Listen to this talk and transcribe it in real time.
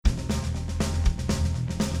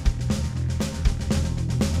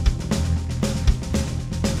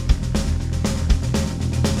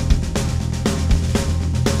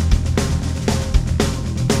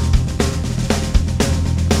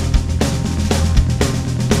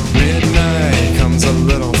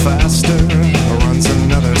faster, runs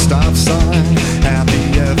another stop sign,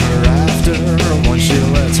 happy ever after. Once she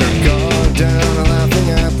lets her guard down, laughing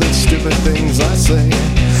at the stupid things I say.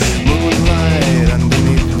 Moonlight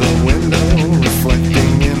underneath the window,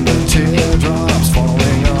 reflecting in the teardrops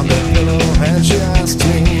falling on the pillow. And she asked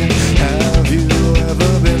me, have you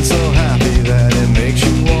ever been so happy that it makes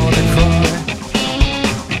you wanna cry?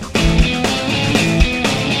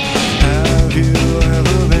 Have you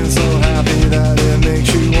ever been so happy that it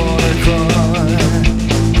makes you wanna cry?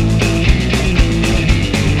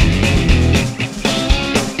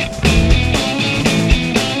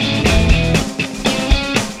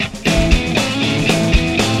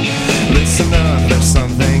 Listen up, there's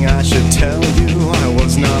something I should tell you. I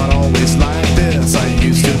was not always like this. I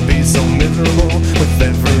used to be so miserable with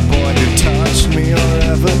every boy who touched me or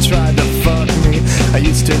ever tried to fuck me. I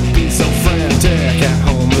used to be so frantic, at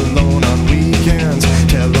home alone on weekends,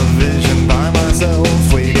 television by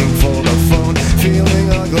myself, waiting for the phone, feeling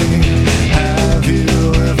ugly. Have you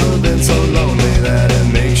ever been so lonely that it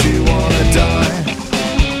makes you wanna die?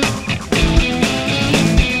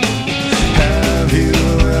 Have you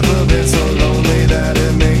ever been so lonely that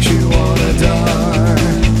it makes you wanna die?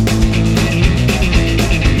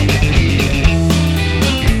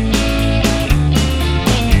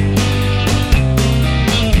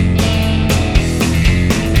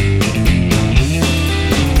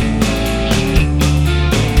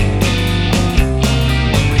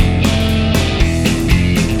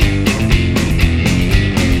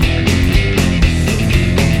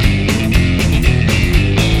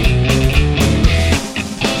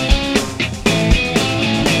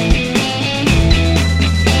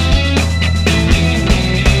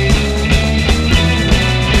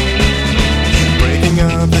 Breaking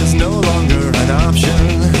up is no longer an option,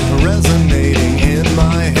 resonating in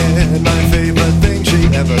my head. My favorite thing she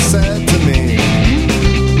ever said to me.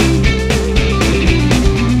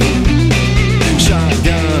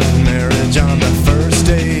 Shotgun marriage on the first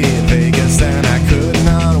day, Vegas, and I could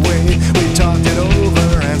not wait. We talked it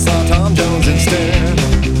over and saw Tom Jones instead,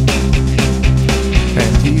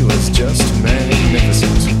 and he was just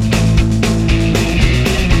magnificent.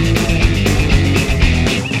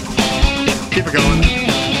 Keep it going.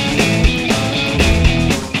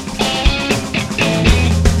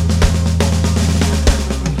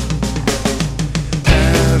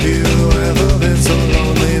 Have you ever been so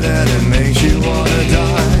lonely that it makes you wanna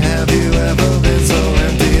die? Have you ever been so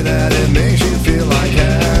empty that it makes you feel like?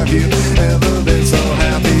 Have you ever been so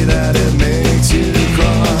happy that it makes you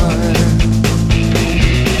cry?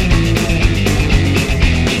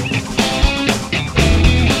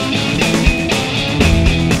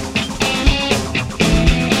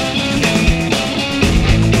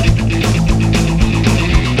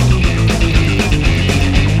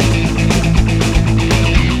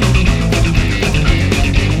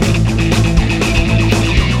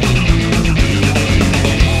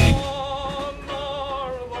 Gone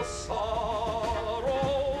are the sorrows,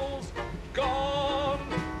 gone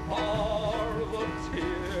are the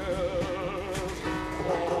tears.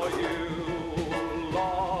 For you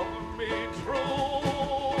love me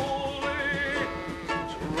truly,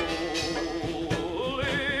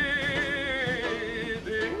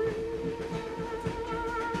 dear.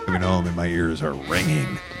 Coming home and my ears are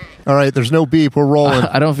ringing. All right, there's no beep. We're rolling.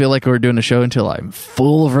 I don't feel like we're doing a show until I'm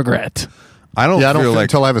full of regret. I don't I don't feel feel like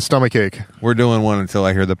until I have a stomach ache. we're doing one until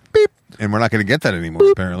I hear the beep, and we're not going to get that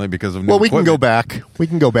anymore, apparently, because of new Well, we can go equipment. back. We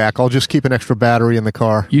can go back. I'll just keep an extra battery in the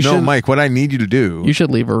car. You No, should, Mike, what I need you to do... You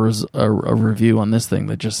should leave a review on this thing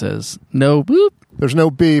that just says no boop. There's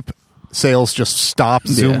no beep. Sales just stop.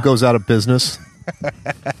 Zoom Yeah. goes out of business.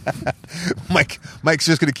 Mike's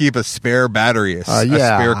just going to keep a spare battery, a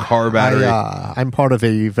Yeah, spare car battery. I'm part of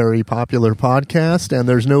a very popular podcast, and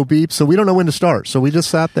there's no beep, so we don't know when to start. So we just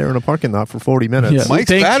sat there in a parking lot for 40 minutes. Yeah. Mike's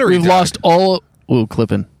Thanks, battery We've died. lost all. Ooh,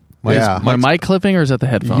 clipping. Yeah. Am I clipping or is that the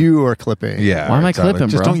headphone? You are clipping. Yeah. Why am I Tyler. clipping,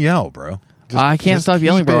 Just bro? don't yell, bro. I can't just stop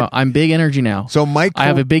yelling, keep bro. it- I'm big energy now. So Mike, I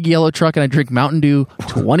have a big yellow truck and I drink Mountain Dew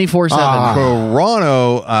 24/7.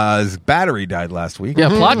 Toronto's battery died last week. Yeah,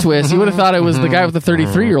 plot twist. You would have thought it was the guy with the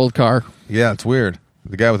 33-year-old car. Yeah, it's weird.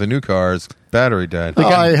 The guy with the new car's battery died.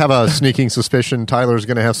 I have a sneaking suspicion Tyler's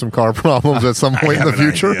going to have some car problems at some point in the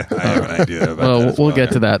future. I have an idea about Well, that. we'll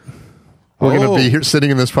get to that. We're going to Oh. be here, sitting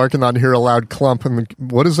in this parking lot and hear a loud clump. And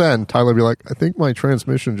what is that? And Tyler will be like, I think my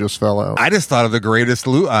transmission just fell out. I just thought of the greatest,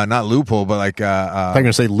 not loophole, but like I'm going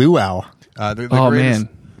to say luau. the Oh, greatest, man.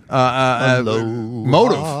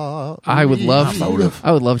 motive. I would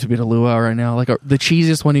love to be at a luau right now, like the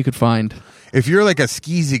cheesiest one you could find. if you're like a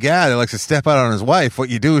skeezy guy that likes to step out on his wife, what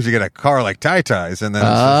you do is you get a car like Tie Ties, and then it's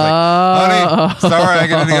just like, honey, sorry, I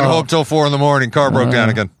didn't get home till 4 a.m. Car broke down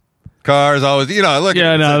again. Cars always, look.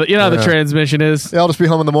 Yeah, no, you know how the transmission is. Yeah, I'll just be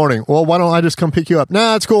home in the morning. Well, why don't I just come pick you up?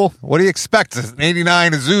 Nah, it's cool. What do you expect? It's an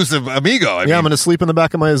 89 Azusa Amigo. I mean, I'm going to sleep in the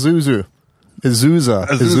back of my Isuzu. Isuzu.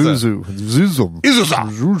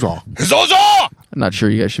 I'm not sure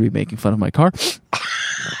you guys should be making fun of my car.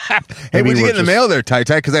 Hey, what'd you get in the mail there, Ty?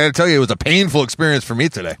 Because I got to tell you, it was a painful experience for me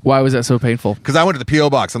today. Why was that so painful? Because I went to the P.O.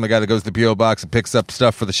 Box. I'm the guy that goes to the P.O. Box and picks up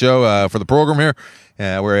stuff for the show, for the program here.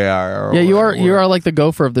 Yeah, you are like the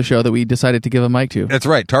gopher of the show that we decided to give a mic to. That's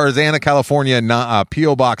right. Tarzana, California,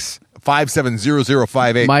 P.O. Box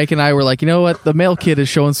 570058. Mike and I were like, you know what? The mail kid is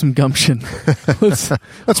showing some gumption. Let's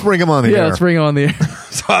bring him on the air. Yeah, let's bring him on the air.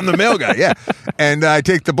 So I'm the mail guy, yeah. And I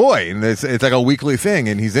take the boy, and it's like a weekly thing,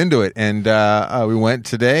 and he's into it. And we went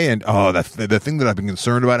today, and the thing that I've been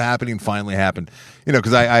concerned about happening finally happened.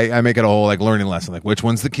 Because I make it a whole like learning lesson, like which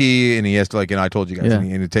one's the key, and he has to I told you guys,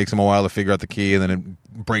 and it takes him a while to figure out the key, and then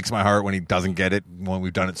it breaks my heart when he doesn't get it when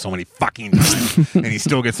we've done it so many fucking times, and he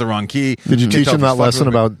still gets the wrong key. Did you teach him that lesson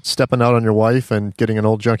about stepping out on your wife and getting an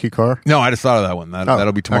old junky car? No, I just thought of that one.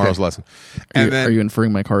 That'll be tomorrow's lesson. And are you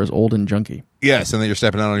inferring my car is old and junky? Yes, and then you're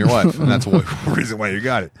stepping out on your wife, and that's the reason why you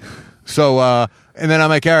got it. So, and then I'm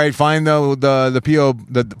like, all right, find the PO,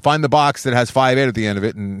 find the box that has 58 at the end of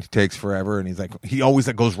it, and it takes forever. And he's like, he always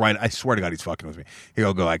goes right. I swear to God, he's fucking with me.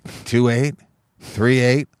 He'll go like 28,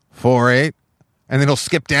 38, 48, and then he'll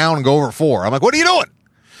skip down and go over 4. I'm like, what are you doing?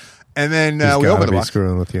 And then we open the box.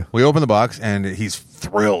 Screwing with you. We open the box, and he's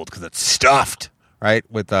thrilled because it's stuffed, right,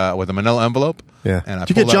 with a manila envelope. Yeah. And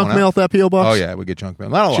Did you get junk mail at that P.O. box? Oh yeah, we get junk mail.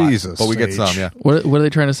 Not a lot, Jesus, but we get some. Yeah. What are they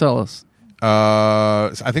trying to sell us?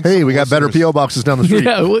 I think. Hey, we got better P.O. boxes down the street.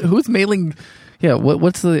 Yeah, who's mailing? Yeah,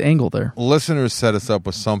 what's the angle there? Listeners set us up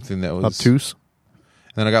with something that was obtuse.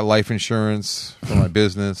 Then I got life insurance for my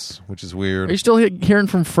business, which is weird. Are you still hearing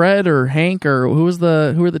from Fred or Hank or who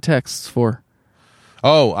are the texts for?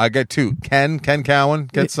 Oh, I got 2. Ken Cowan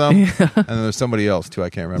gets some, and then there's somebody else too. I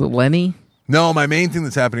can't remember. Is it Lenny? No, my main thing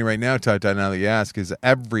that's happening right now, Ty, now that you ask, is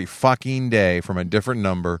every fucking day from a different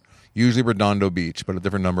number, usually Redondo Beach, but a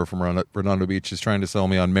different number from Redondo Beach is trying to sell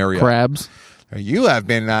me on Marriott. Crabs. You have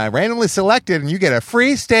been randomly selected, and you get a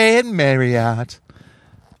free stay at Marriott.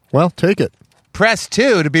 Well, take it. Press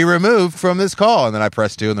 2 to be removed from this call. And then I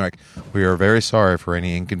press 2, and they're like, we are very sorry for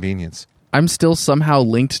any inconvenience. I'm still somehow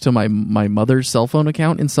linked to my mother's cell phone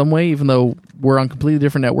account in some way, even though we're on completely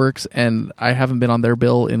different networks, and I haven't been on their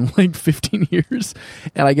bill in like 15 years.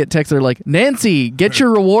 And I get texts that are like, Nancy, get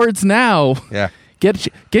your rewards now. Yeah.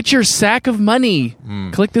 Get your sack of money.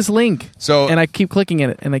 Click this link. And I keep clicking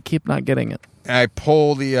it, and I keep not getting it. I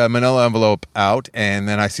pull the manila envelope out, and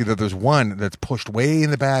then I see that there's one that's pushed way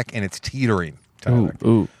in the back, and it's teetering.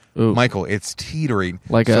 Ooh. Michael, it's teetering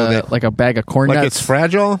like a bag of corn nuts. Like it's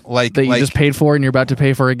fragile, like that you just paid for and you're about to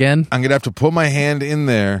pay for again. I'm gonna have to put my hand in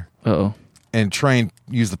there, and try and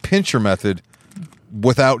use the pincher method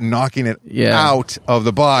without knocking it out of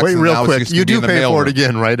the box. Wait, real quick, you do pay for it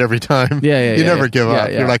again, right? Every time, you never give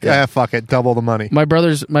up. You're like, fuck it, double the money. My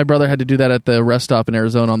brother had to do that at the rest stop in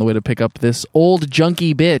Arizona on the way to pick up this old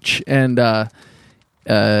junky bitch, and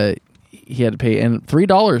he had to pay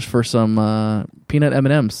 $3 for some peanut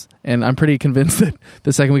M&Ms. And I'm pretty convinced that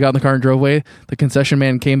the second we got in the car and drove away, the concession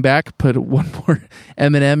man came back, put one more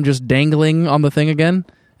M&M just dangling on the thing again,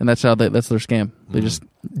 and that's their scam. They just.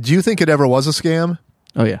 Do you think it ever was a scam?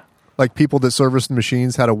 Oh yeah. Like people that serviced the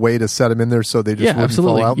machines had a way to set them in there so they just wouldn't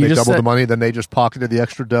absolutely. fall out. They doubled the money, then they just pocketed the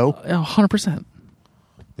extra dough. 100%.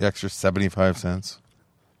 The extra 75 cents.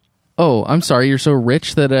 Oh, I'm sorry. You're so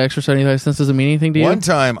rich that an extra 75 cents doesn't mean anything to you? One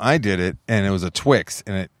time I did it, and it was a Twix,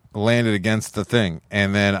 and it landed against the thing.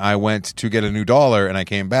 And then I went to get a new $1, and I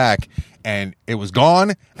came back, and it was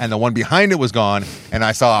gone, and the one behind it was gone, and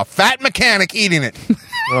I saw a fat mechanic eating it.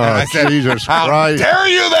 Oh, and I said, Jesus how Christ. dare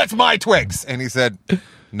you? That's my Twix. And he said,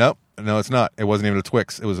 nope, no, it's not. It wasn't even a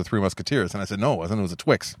Twix. It was a Three Musketeers. And I said, no, it wasn't. It was a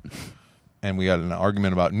Twix. And we got an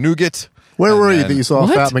argument about nougat. Where were you that you saw a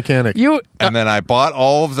fat mechanic? And then I bought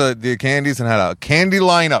all of the candies and had a candy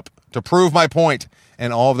lineup to prove my point.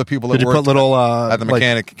 And all of the people that Did you worked put little at the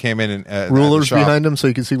mechanic came in and rulers behind them so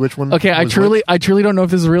you can see which one? Okay, I truly don't know if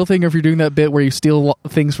this is a real thing or if you're doing that bit where you steal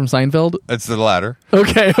things from Seinfeld. It's the latter.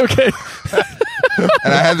 Okay.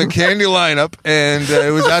 And I had the candy lineup, and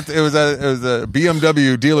it was a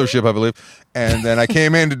BMW dealership, I believe. And then I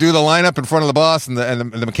came in to do the lineup in front of the boss and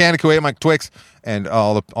the mechanic who ate my Twix, and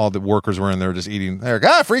all the workers were in there just eating. They're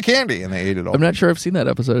like, free candy, and they ate it all. I'm not sure I've seen that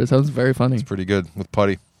episode. It sounds very funny. It's pretty good with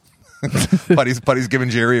Putty. Putty's giving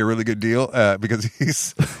Jerry a really good deal because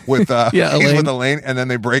he's with Elaine. with Elaine, and then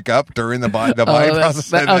they break up during the buying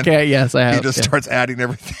process. And then okay, yes, I have. he just starts adding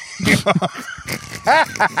everything.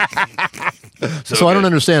 So I don't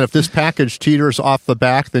understand. If this package teeters off the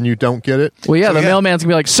back, then you don't get it. Well, yeah, So, the yeah. mailman's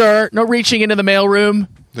gonna be like, "Sir, no reaching into the mailroom."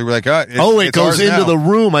 They were like, it It goes into the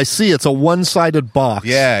room. I see. It's a one-sided box.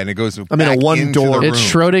 Yeah, and it goes. I mean, a back into one-door- the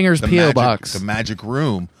It's room. Schrodinger's The P.O. magic- box. the magic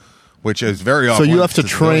room, which is very So often. you have to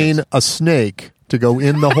train a snake to go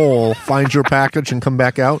in the hole, find your package, and come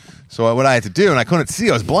back out. So what I had to do, and I couldn't see,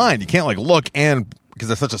 I was blind. You can't like look and because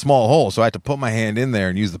it's such a small hole. So I had to put my hand in there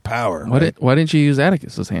and use the power. right? Why didn't you use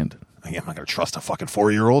Atticus's hand? I'm not going to trust a fucking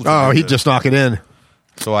 4-year-old. Oh, he'd just knock it in.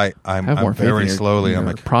 So I'm Have more faith very in your- slowly. in I'm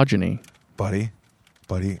your like, progeny. buddy,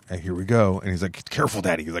 here we go. And he's like, careful,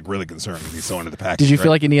 Daddy. He's like really concerned because he's so into the package. Did you right?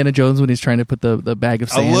 feel like Indiana Jones when he's trying to put the bag of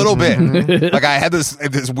a sand? little bit? Like I had this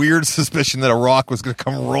weird suspicion that a rock was going to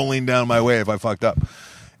come rolling down my way if I fucked up.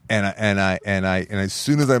 And as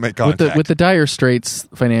soon as I make contact, with the dire straits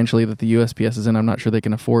financially that the USPS is in, I'm not sure they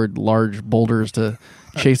can afford large boulders to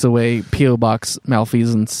chase away P.O. box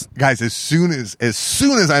malfeasance. guys, as soon as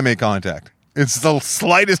I make contact, it's the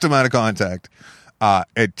slightest amount of contact.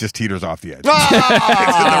 It just teeters off the edge.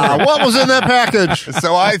 What was in that package?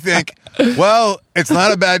 So I think, well, it's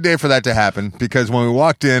not a bad day for that to happen because when we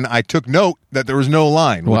walked in, I took note that there was no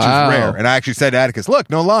line, which Wow. is rare. And I actually said to Atticus, look,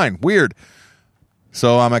 no line. Weird.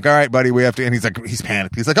 So I'm like, all right, buddy, we have to. And he's like, he's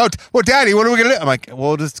panicked. He's like, well, Daddy, what are we going to do? I'm like,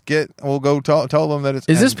 we'll go tell them that it's.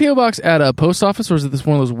 Is this P.O. box at a post office or is it this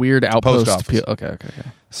one of those weird outpost? office. Okay.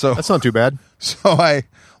 So That's not too bad. So I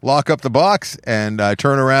lock up the box and I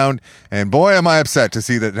turn around, and boy, am I upset to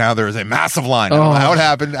see that now there is a massive line. I don't know how it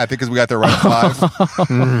happened. I think because we got there right at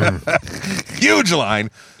 5. Huge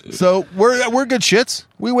line. So we're good shits.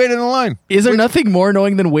 We waited in the line. Is there nothing more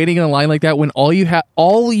annoying than waiting in a line like that when all you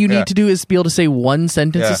Yeah. need to do is be able to say one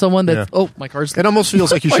sentence Yeah. to someone that Yeah. my car's It almost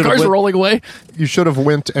feels like you my should have car's went, rolling away. you should have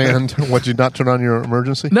went and what, did you not turn on your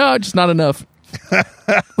emergency? No, just not enough.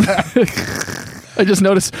 I just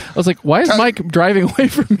noticed. I was like, why is Mike driving away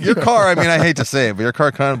from me? Your car, I mean, I hate to say it, but your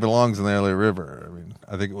car kind of belongs in the LA River. I mean,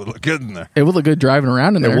 I think it would look good in there. It would look good driving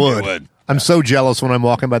around in there. It would. It would. I'm so jealous when I'm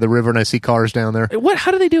walking by the river and I see cars down there. What?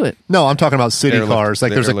 How do they do it? No, I'm talking about city Airlift. cars.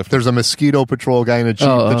 Like Airlift. there's a mosquito patrol guy in a Jeep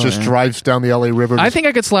that just drives down the LA River. I think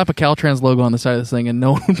I could slap a Caltrans logo on the side of this thing and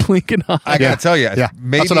no one would blink an eye. I gotta tell you, yeah,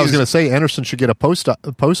 maybe that's what I was going to say. Anderson should get a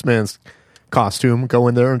postman's costume. Go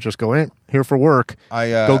in there and just go in here for work.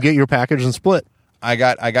 Go get your package and split. I'm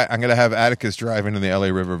gonna have Atticus drive into the LA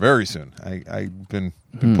River very soon. I've been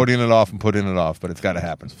putting it off, but it's got to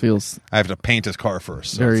happen. Feels I have to paint his car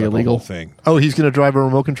first. So Very it's like a illegal. whole thing. Oh, he's going to drive a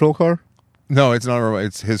remote control car. No, it's not.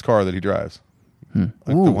 It's his car that he drives. Like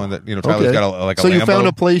the Ooh. one that Tyler's Okay. got a so you Lambo. found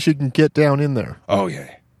a place you can get down in there. Oh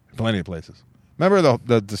yeah, plenty of places. Remember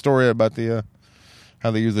the story about the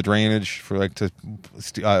how they use the drainage for like to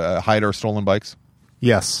hide our stolen bikes?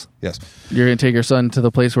 Yes. Yes. you're going to take your son to the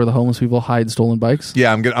place where the homeless people hide stolen bikes.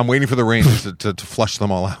 Yeah, I'm waiting for the rangers to flush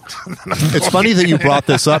them all out. It's funny that you brought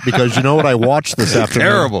this up because you know what I watched this afternoon?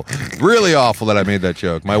 Terrible, really awful that I made that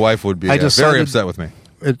joke. My wife would be I very decided- upset with me.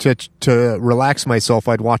 To relax myself,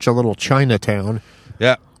 I'd watch a little Chinatown.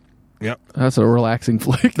 Yeah. Yep. That's a relaxing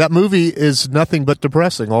flick. That movie is nothing but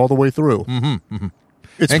depressing all the way through. Mm-hmm.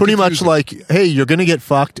 It's And pretty much confusing. like, hey, you're going to get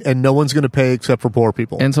fucked and no one's going to pay except for poor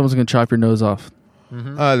people. And someone's going to chop your nose off.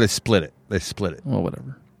 They split it. Well,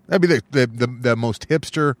 whatever. That'd be the most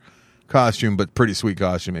hipster costume, but pretty sweet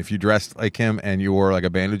costume. If you dressed like him and you wore like a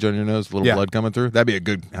bandage on your nose, a little Yeah. blood coming through, that'd be a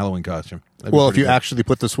good Halloween costume. That'd be well, if pretty you good. actually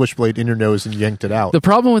put the switchblade in your nose and yanked it out. The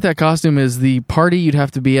problem with that costume is the party you'd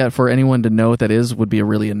have to be at for anyone to know what that is would be a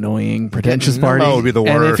really annoying, pretentious party. Oh, it would be the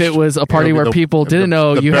And if worst. it was a party It would where be the- people didn't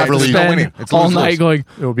know, the you have to Beverly- spend It's all lose-lose. night going,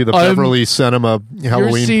 It would be the I'm- Beverly Cinema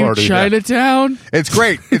Halloween you're seeing party. Chinatown? It's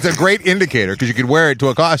great. It's a great indicator because you could wear it to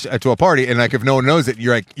a party, and like if no one knows it,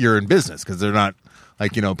 you're in business because they're not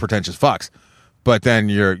like pretentious fucks. But then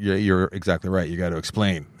you're exactly right. You got to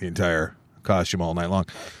explain the entire costume all night long.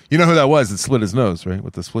 You know who that was that slit his nose, right,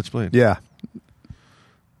 with the switchblade? Yeah.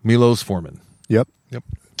 Milos Forman. Yep. Yep.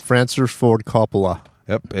 Francis Ford Coppola.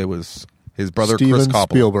 Yep. It was his brother Steven Chris Coppola.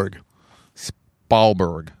 Spielberg.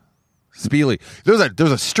 Spielberg. Spiely.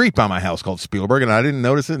 There's a street by my house called Spielberg, and I didn't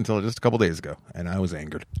notice it until just a couple days ago, and I was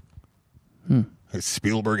angered. It's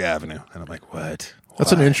Spielberg Avenue, and I'm like, what?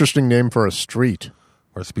 That's an Why? interesting name for a street.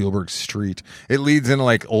 Or Spielberg Street. It leads into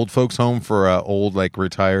like old folks' home for old like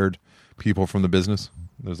retired people from the business.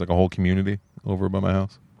 There's like a whole community over by my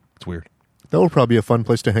house. It's weird. That would probably be a fun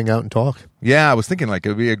place to hang out and talk. Yeah, I was thinking like it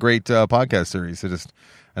would be a great podcast series.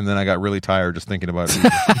 And then I got really tired just thinking about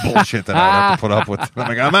bullshit that I would have to put up with. I'm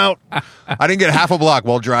like, I'm out. I didn't get half a block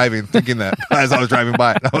while driving, thinking that as I was driving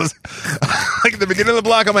by. I was like at the beginning of the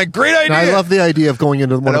block. I'm like, great idea. Now, I love the idea of going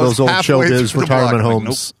into one of those old showbiz retirement block.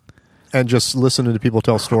 homes and just listening to people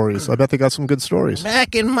tell stories. I bet they got some good stories.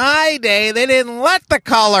 Back in my day, they didn't let the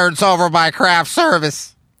coloreds over by craft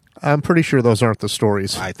service. I'm pretty sure those aren't the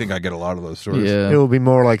stories. I think I get a lot of those stories. Yeah. It will be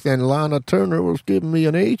more like, then Lana Turner was giving me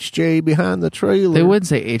an HJ behind the trailer. They wouldn't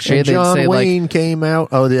say HJ. And They'd John say Wayne like came out.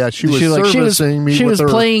 Oh, yeah. She was servicing me She with was her.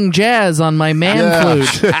 playing jazz on my man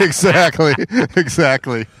flute.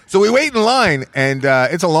 Exactly. So we wait in line, and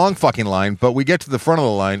it's a long fucking line, but we get to the front of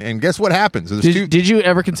the line, and guess what happens? Did you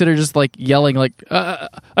ever consider just like yelling like, I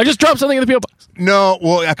just dropped something in the PO box? No,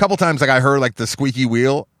 well, a couple times like I heard like the squeaky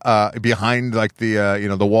wheel behind like the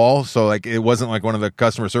the wall, so like it wasn't like one of the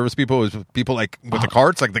customer service people. It was people like with the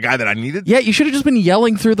carts, like the guy that I needed. Yeah, you should have just been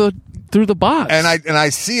yelling through the box. And I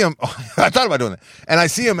see him. I thought about doing that, and I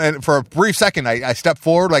see him, and for a brief second, I step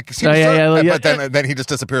forward like, but then he just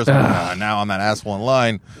disappears. Like, now I'm that asshole in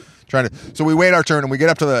line trying to. So we wait our turn, and we get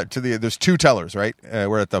up to the. There's two tellers, right?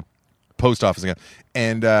 We're at the post office again,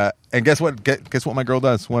 and guess what? Guess what my girl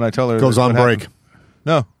does when I tell her Goes on break.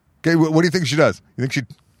 No. Okay, what do you think she does? You think she?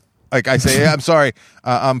 Like I say, yeah, I'm sorry,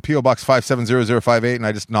 I'm PO Box 570058, and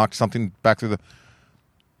I just knocked something back through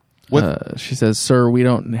the. She says, "Sir, we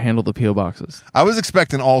don't handle the PO boxes." I was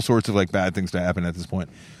expecting all sorts of like bad things to happen at this point,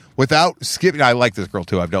 without skipping. I like this girl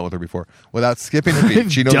too. I've dealt with her before. Without skipping a beat,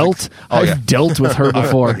 she knows. I've dealt with her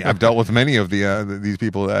before. I've dealt with many of these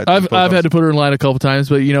people. I've had to put her in line a couple times,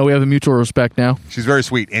 but we have a mutual respect now. She's very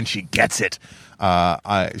sweet, and she gets it.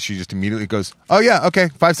 She just immediately goes, "Oh yeah, okay,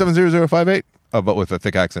 570058." But with a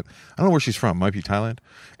thick accent. I don't know where she's from. Might be Thailand.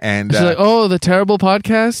 And she's like, "Oh, the terrible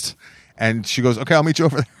podcast." And she goes, "Okay, I'll meet you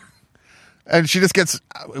over there." And she just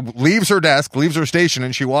leaves her desk, leaves her station,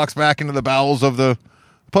 and she walks back into the bowels of the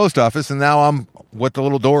post office. And now I'm with the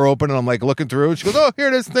little door open, and I'm like looking through. She goes, "Oh, here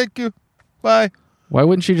it is. Thank you. Bye." Why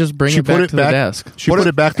wouldn't she just bring it back to the desk? She put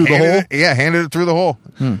it back through the hole? Handed it through the hole.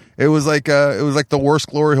 It was like the worst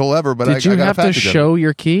glory hole ever. But Did you have to show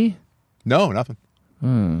your key? No, nothing.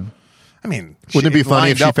 I mean, wouldn't it be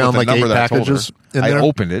funny if she found like 8 packages in there? I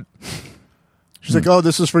opened it. She's like, "Oh,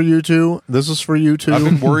 this is for you too. This is for you too." I've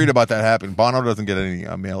been worried about that happening. Bono doesn't get any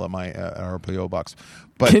mail at our PO box.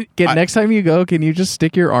 But next time you go, can you just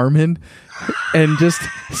stick your arm in, and just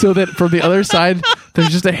so that from the other side there's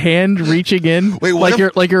just a hand reaching in, like you're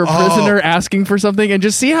a prisoner asking for something, and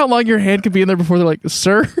just see how long your hand could be in there before they're like,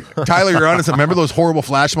 "Sir." Tyler, you're honest. Remember those horrible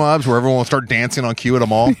flash mobs where everyone will start dancing on cue at a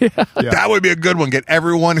mall? Yeah. That would be a good one. Get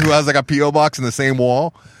everyone who has like a PO box in the same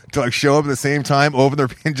wall to like show up at the same time, open their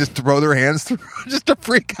and just throw their hands through, just to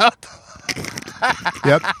freak out.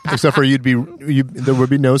 Yep. Except for there would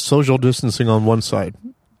be no social distancing on one side.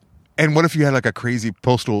 And what if you had like a crazy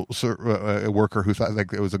postal worker who thought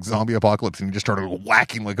like it was a zombie apocalypse and he just started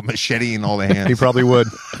whacking like a machete in all the hands? He probably would.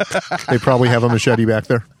 They probably have a machete back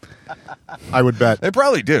there. I would bet. They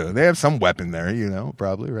probably do. They have some weapon there,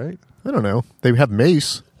 probably, right? I don't know. They have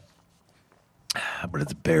mace. But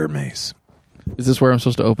it's a bear mace. Is this where I'm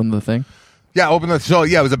supposed to open the thing? Yeah, So,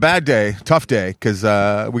 it was a bad day, tough day, because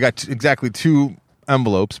we got exactly 2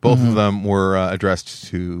 envelopes. Both of them were addressed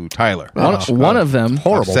to Tyler. One of them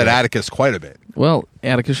horrible. Upset Atticus quite a bit. Well,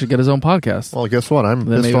 Atticus should get his own podcast. Well, guess what? I'm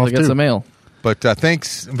then pissed maybe off he'll get too. some mail. But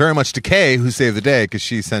thanks very much to Kay, who saved the day, because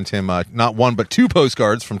she sent him not 1 but 2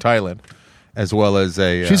 postcards from Thailand, as well as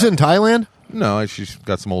a. She's in Thailand? No, she's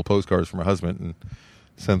got some old postcards from her husband and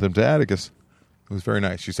sent them to Atticus. It was very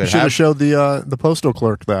nice. She said, "You should have showed the postal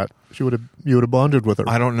clerk that. You would have bonded with her."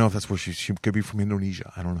 I don't know if that's where she could be from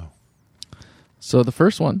Indonesia. I don't know. So the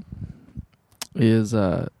first one is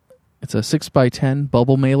it's a 6x10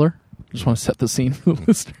 bubble mailer. Just want to set the scene for the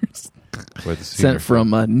listeners. Sent from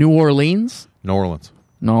New Orleans. New Orleans.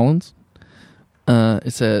 I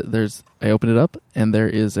opened it up and there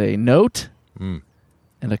is a note and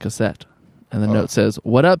a cassette. And the note says,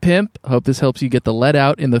 "What up, pimp? Hope this helps you get the lead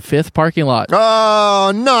out in the 5th parking lot.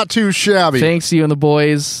 Oh, not too shabby. Thanks to you and the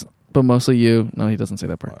boys, but mostly you." No, he doesn't say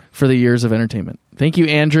that part. "For the years of entertainment. Thank you,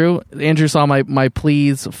 Andrew." Andrew saw my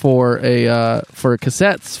pleas for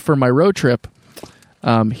cassettes for my road trip.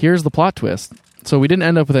 Here's the plot twist. So we didn't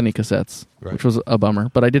end up with any cassettes, which was a bummer.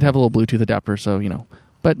 But I did have a little Bluetooth adapter, so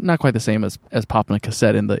but not quite the same as popping a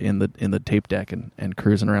cassette in the tape deck and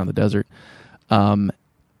cruising around the desert.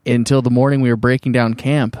 Until the morning we were breaking down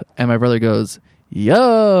camp, and my brother goes,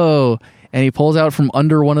 "Yo!" and he pulls out from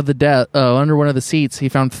under one of the seats. He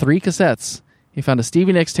found 3 cassettes. He found a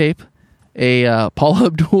Stevie Nicks tape, a Paula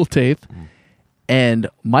Abdul tape, and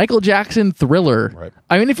Michael Jackson Thriller. Right.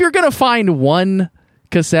 I mean, if you're going to find one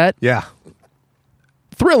cassette, Yeah.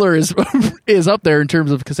 Thriller is up there in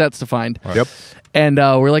terms of cassettes to find. Right. Yep. And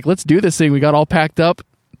we're like, let's do this thing. We got all packed up,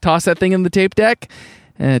 tossed that thing in the tape deck,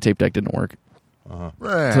 and the tape deck didn't work. So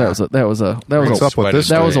that was a What's up with this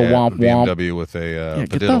that was a thing? womp womp. BMW with a Yeah,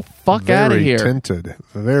 get diddle. the fuck out of Very here. tinted.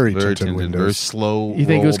 Very tinted Very windows. slow. You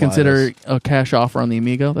think it was roll by considered this. a cash offer on the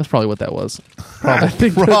Amigo? That's probably what that was. Probably. I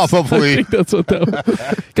think that's what that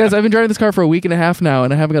was. Guys, I've been driving this car for a week and a half now,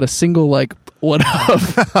 and I haven't got a single one up.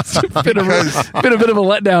 It's been a bit of a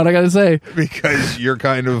letdown, I got to say. Because you're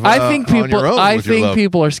kind of I think on your own with your love.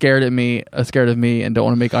 people are scared of me, and don't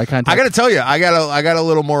want to make eye contact. I got to tell you, I got a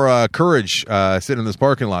little more courage sitting in this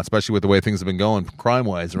parking lot, especially with the way things have been going crime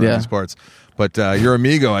wise around these parts. But your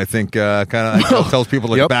Amigo, I think, kind of tells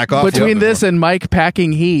people to back off. Between this and Mike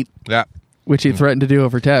packing heat, which he threatened to do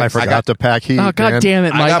over text. I forgot to pack heat. Oh, God man. damn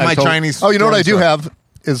it, I Mike! got my Chinese. Oh, you know what I do porn star. have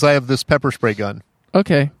is I have this pepper spray gun.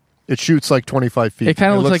 Okay, It shoots like 25 feet. it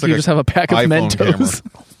kind of looks like you a just have a pack of iPhone Mentos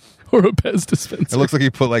or a Pez dispenser. It looks like you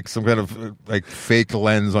put like some kind of like fake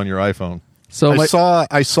lens on your iPhone. So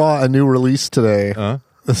I saw a new release today.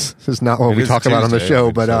 This is not what It we is talk about on the Tuesday, show,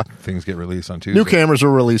 so but things get released on Tuesday. new cameras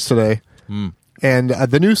were released today. And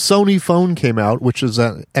the new Sony phone came out, which is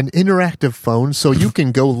an interactive phone, so you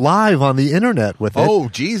can go live on the internet with it. Oh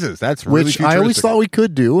Jesus, that's really which I always futuristic. thought we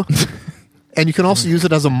could do. And you can also use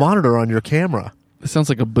it as a monitor on your camera. It sounds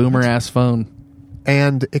like a boomer ass phone.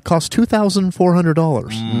 And it costs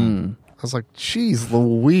 $2,400. I was like, geez,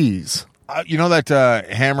 Louise. You know that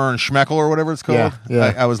Hammer and Schmeckle or whatever it's called?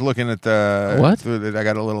 Yeah. I was looking at the What? I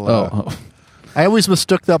got a little. I always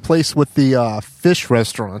mistook that place with the fish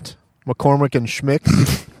restaurant, McCormick and Schmick.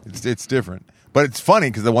 It's different, but it's funny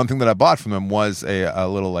because the one thing that I bought from them was a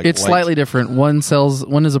little like. It's light, slightly different. One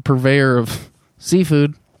is a purveyor of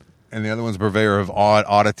seafood. and the other one's a purveyor of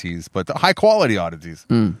oddities, but high quality oddities.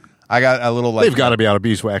 I got a little like. They've got to be out of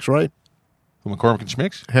beeswax, right? McCormick and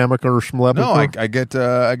Schmick's. Hammock or Schmlepper? No, I get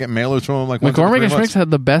mailers from them like once every McCormick 3 and months. Schmick's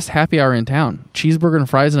had the best happy hour in town. Cheeseburger and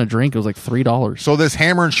fries and a drink. It was like $3. So this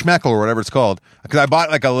Hammer and Schmeckle or whatever it's called, because I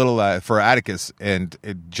bought like a little for Atticus, and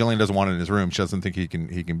Jillian doesn't want it in his room. She doesn't think he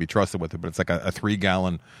can be trusted with it. But it's like a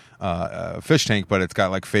 3-gallon fish tank, but it's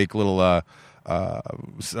got like fake little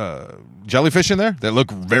jellyfish in there that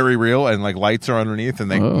look very real, and like lights are underneath,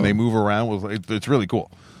 and they move around. It's really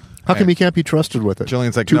cool. How come he can't be trusted with it?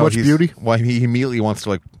 Jillian's like, too no, much beauty. Well, he immediately wants to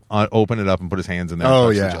like open it up and put his hands in there. Oh,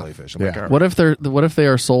 and touch yeah. the jellyfish. I'm Yeah. like, all right. What if they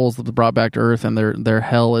are souls that are brought back to Earth, and their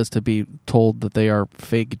hell is to be told that they are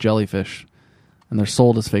fake jellyfish, and they're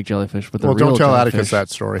sold as fake jellyfish, but they're Well, real don't tell jellyfish Atticus that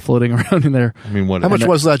story. floating around in there. I mean, what? How much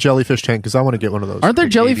was that jellyfish tank? Because I want to get one of those. Aren't there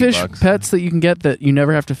Like jellyfish $80. pets that you can get that you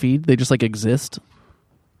never have to feed? They just like exist.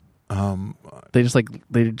 They just like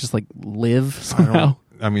live somehow.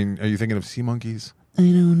 I mean, are you thinking of sea monkeys? I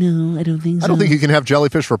don't know. I don't think so. I don't think you can have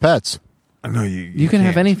jellyfish for pets. No, You can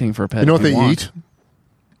have can't. anything for a pet. You know what if they want. eat?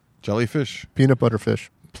 Jellyfish. Peanut butter fish.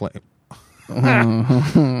 So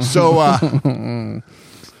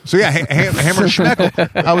yeah, Hammer and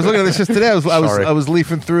Schmeckle. I was looking at this just today. I was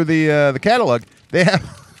leafing through the catalog. They have,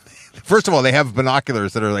 first of all, they have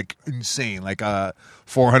binoculars that are like insane, like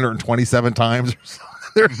 427 times or something.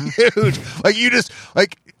 They're huge. Like you just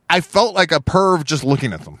like. I felt like a perv just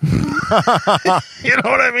looking at them. You know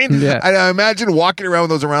what I mean? Yeah. I imagine walking around with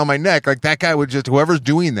those around my neck. Like that guy would just, whoever's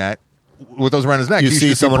doing that with those around his neck. You he see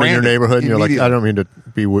should be someone in your branded neighborhood and you're like, immediately. I don't mean to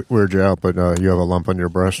be weird you out, but you have a lump on your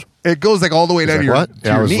breast. It goes like all the way He's down like, to your, what? to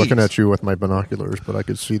Yeah, I your was knees. looking at you with my binoculars, but I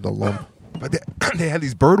could see the lump. But they had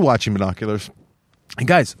these bird watching binoculars. And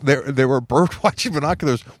guys, there were bird watching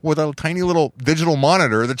binoculars with a tiny little digital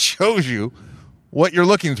monitor that shows you what you're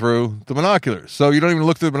looking through the binoculars. So you don't even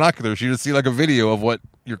look through the binoculars. You just see like a video of what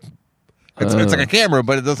you're. It's like a camera,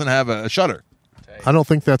 but it doesn't have a shutter. I don't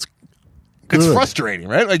think that's good. It's frustrating,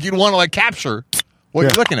 right? Like you'd want to like capture what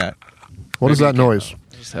you're looking at. What is that noise?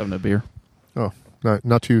 Just having a beer. Oh,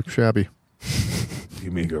 not too shabby.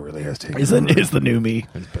 Amigo really has taken. Is the new me?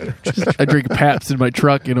 I drink Pabst in my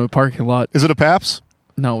truck in a parking lot. Is it a Pabst?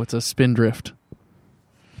 No, it's a Spindrift.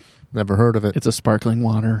 Never heard of it. It's a sparkling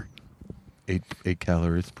water. 8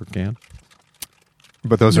 calories per can.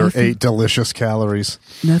 But those are Nothing. 8 delicious calories.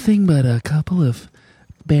 Nothing but a couple of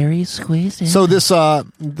berries squeezed in. So this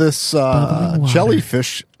Bubbling water.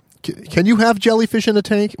 jellyfish, can you have jellyfish in a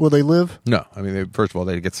tank? Will they live? No, I mean, first of all,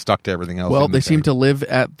 they get stuck to everything else. Well, in the they seem tank. to live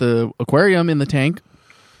at the aquarium in the tank.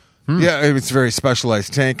 Yeah, it's a very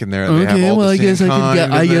specializzed tank in there. They have Okay, all well, the I same guess I could kind get.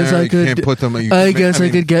 in I guess there. I You could. can't put them. I guess I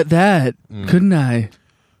could get that, couldn't I?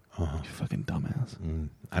 Uh-huh. You fucking dumbass.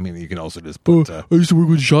 I mean, you can also just put. I used to work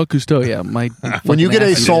with Jacques Cousteau. Yeah, my When you get a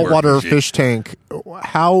nasty- saltwater Shit. fish tank,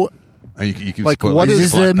 how you can like, put, what you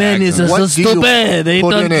is- can put bags in it. What do you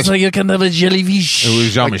put in it? you can have a jellyfish. It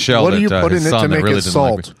was Jean-Michel. what do you that, put his in it son to that make really it didn't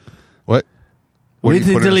like salt? me. What? What do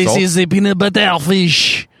you put in it, salt? the peanut butter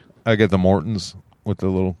fish. I get the Mortons with the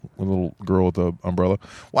little girl with the umbrella.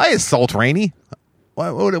 Why is salt rainy?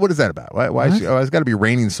 What is that about? Why it's got to be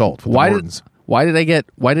raining salt with the Mortons? Why did I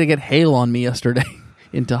get hail on me yesterday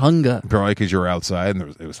in Tahunga? Probably because you were outside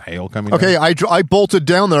and it was hail coming. Okay, down. I bolted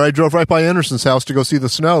down there. I drove right by Anderson's house to go see the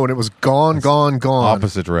snow, and it was gone.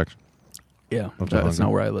 Opposite direction. Yeah, Up that's Tahunga.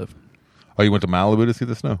 not where I live. Oh, you went to Malibu to see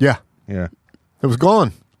the snow? Yeah, Yeah. it was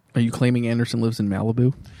gone. Are you claiming Anderson lives in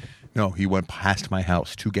Malibu? No, he went past my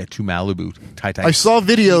house to get to Malibu. I saw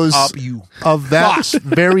videos Up you. of that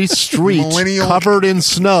very street Millennial. covered in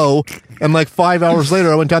snow, and like 5 hours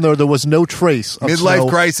later, I went down there. There was no trace of Midlife snow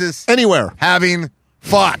crisis. anywhere. Having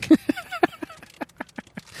fuck.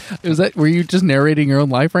 Were you just narrating your own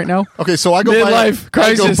life right now? Okay, so I go Midlife buy,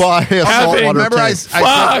 I go crisis. buy a saltwater Remember, tank.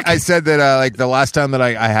 I said that like the last time that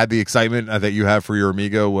I had the excitement that you have for your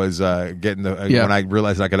Amigo was getting the Yeah. when I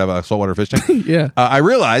realized I could have a saltwater fish tank. Yeah. I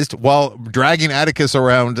realized while dragging Atticus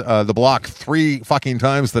around the block 3 fucking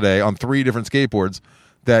times today on 3 different skateboards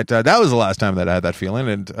that that was the last time that I had that feeling,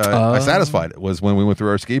 and I satisfied it was when we went through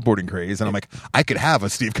our skateboarding craze, and I'm like, I could have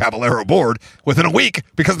a Steve Caballero board within a week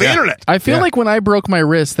because of the internet. I feel like when I broke my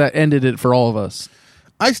wrist, that ended it for all of us.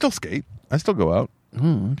 I still skate. I still go out.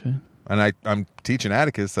 Oh, okay. And I'm teaching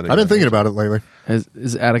Atticus that I've been thinking about it lately.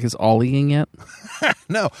 Is Atticus ollieing yet?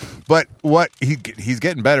 No, but what he's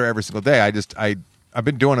getting better every single day. I've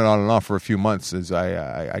been doing it on and off for a few months. Is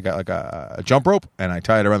I got like a jump rope and I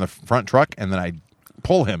tie it around the front truck and then I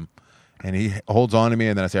pull him and he holds on to me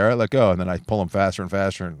and then I say, all right, let go, and then I pull him faster and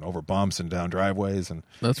faster and over bumps and down driveways, and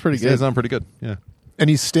That's pretty he stays good. on pretty good. Yeah. And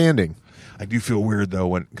he's standing. I do feel weird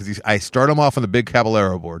though because I start him off on the big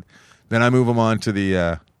Caballero board, then I move him on to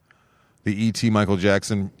the E.T. Michael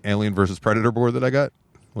Jackson Alien versus Predator board that I got,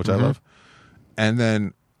 which I love, and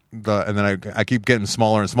then I keep getting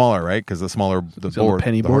smaller and smaller, right? Because the smaller the He's on the board,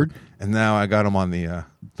 penny the board? hard- and now I got him on the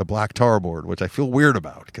black tar board, which I feel weird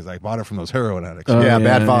about because I bought it from those heroin addicts. Oh, yeah, yeah,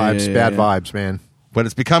 bad yeah, vibes. yeah, bad yeah. vibes, man. But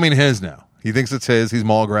it's becoming his now. He thinks it's his. He's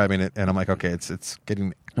mall grabbing it, and I'm like, okay, it's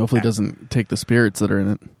getting. Hopefully, it doesn't take the spirits that are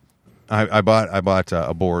in it. I bought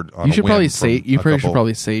a board. On You a should whim probably from You a probably should couple-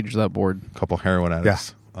 probably sage that board. couple heroin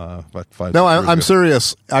addicts. About 5 No, years I'm ago.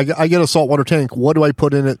 serious. I get a saltwater tank. What do I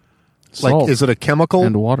put in it? Like, Salt is it a chemical?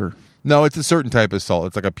 and water. No, it's a certain type of salt.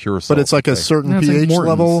 It's like a pure salt. But it's like a thing. certain No, it's like pH Morton's.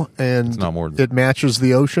 level, and It's not Morton's. it matches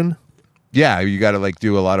the ocean. Yeah, you got to like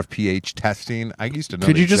do a lot of pH testing. I used to know.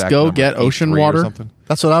 Could the you just exact go number, get ocean E3 or water? something.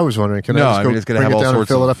 That's what I was wondering. Can No, I just I go mean it's going to bring have it all down and sorts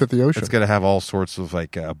fill of. it up at the ocean? It's going to have all sorts of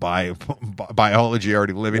like biology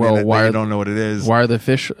already living Well, in it. why That are- you don't know what it is. Why are the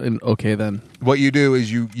fish? Okay, then What you do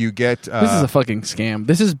is you get. this is a fucking scam.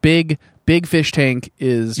 This is big fish tank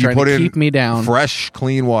is you trying put to in keep me down. fresh,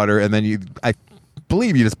 clean water, and then I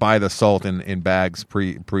believe you just buy the salt in bags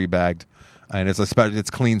pre-bagged, and it's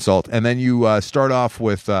clean salt, and then you start off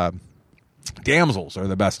with damsels are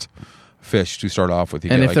the best fish to start off with.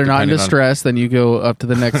 You And get, if like, they're not in depending on- distress, then you go up to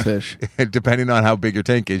the next fish. depending on how big your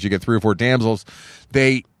tank is, you get 3 or 4 damsels.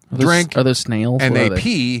 They drink Are those snails? and What they are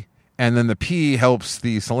pee, and then the pee helps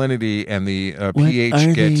the salinity and the What pH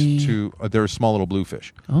are get they? to. They're small little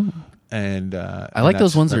bluefish. Oh, And I like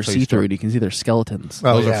those ones that are see through. You can see their skeletons.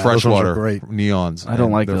 Oh, Those yeah, are those freshwater ones are great. neons. I don't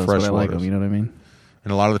and like they're those, but I fresh like waters. them. You know what I mean?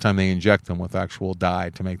 And a lot of the time they inject them with actual dye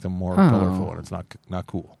to make them more Oh. colorful, and it's not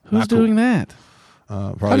cool. Who's Not cool. doing that?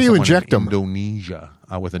 Probably How do you someone inject in 'em? Indonesia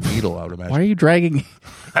with a needle, I would imagine. Why are you dragging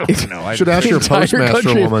I don't know. I Should ask your entire postmaster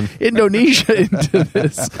country of woman. Indonesia into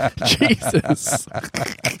this? Jesus.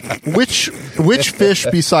 Which fish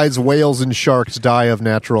besides whales and sharks die of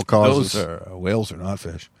natural causes? Those are whales are not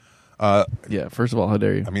fish. Yeah. First of all, how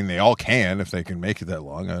dare you? I mean, they all can if they can make it that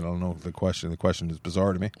long. I don't know the question. The question is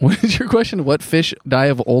bizarre to me. What is your question? What fish die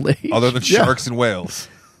of old age? Other than Yeah. sharks and whales.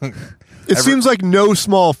 It seems like no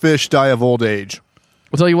small fish die of old age.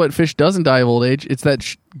 I'll tell you what fish doesn't die of old age. It's that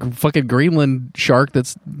fucking Greenland shark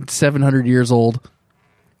that's 700 years old.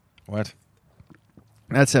 What?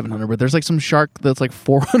 Not 700, but there's like some shark that's like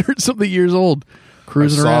 400 something years old I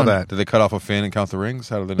cruising saw around. that. Did they cut off a fin and count the rings?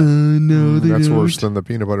 How do they know? No, they That's don't. worse than the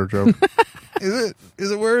peanut butter joke.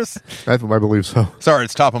 Is it worse? I believe so. Sorry,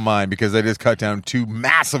 it's top of mind because they just cut down 2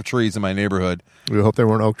 massive trees in my neighborhood, We hope they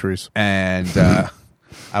weren't oak trees. and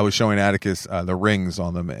I was showing Atticus the rings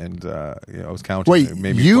on them, and I was counting. Wait, It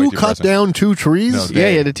made me you quite cut depressing. down 2 trees? No, Yeah,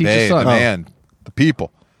 you had to teach they, your son. the Oh. man, the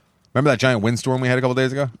people. Remember that giant windstorm we had a couple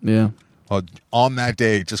days ago? Yeah. Well, on that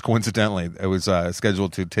day, just coincidentally, it was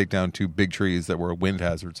scheduled to take down 2 big trees that were wind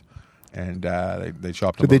hazards, and they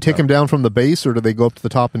chopped them. Did they take them down from the base, or did they go up to the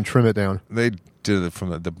top and trim it down? They did it from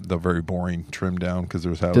the very boring trim down because there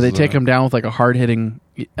was houses. Did they take them down with like a hard hitting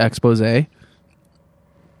expose?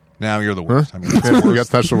 Now you're the worst. Huh? I mean, it's worse.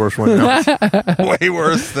 That's the worst one. No. Way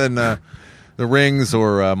worse than the Rings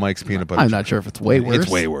or Mike's peanut butter. I'm not sure if it's way worse. It's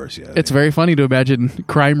way worse. Yeah, It's very funny to imagine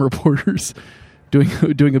crime reporters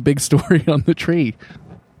doing a big story on the tree.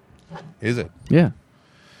 Is it? Yeah.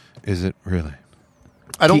 Is it really?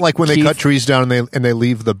 I don't like when they Keith- cut trees down and they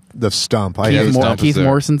leave the stump. I hate Keith that. Keith there.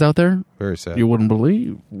 Morrison's out there. Very sad. You wouldn't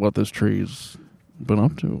believe what this tree's been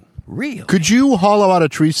up to. Real? Could you hollow out a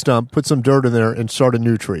tree stump, put some dirt in there, and start a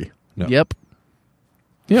new tree? No. Yep.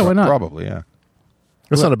 Yeah, why not? Probably. Yeah.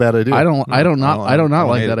 That's not a bad idea. I don't not hate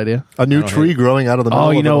like that it. idea. A new I don't tree hate it. growing out of the middle Oh,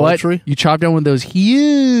 of you an know old what? tree? You chop down one of those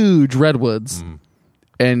huge redwoods,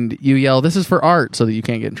 and you yell, "This is for art," so that you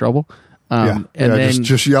can't get in trouble. And then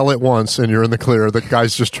just yell it once, and you're in the clear. The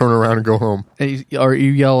guys just turn around and go home. or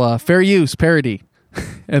you yell "fair use parody,"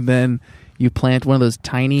 and then you plant one of those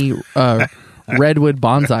tiny redwood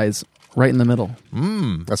bonsais right in the middle.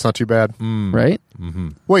 That's not too bad. Right?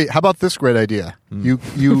 Wait, how about this great idea?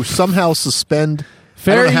 You somehow suspend.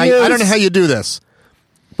 Fair I use. don't know how you do this,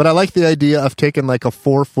 but I like the idea of taking like a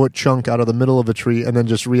 4-foot chunk out of the middle of a tree and then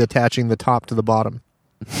just reattaching the top to the bottom,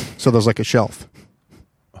 so there's like a shelf.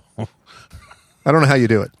 I don't know how you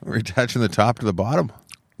do it. We're attaching the top to the bottom.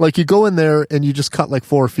 Like you go in there and you just cut like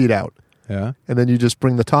 4 feet out, Yeah. and then you just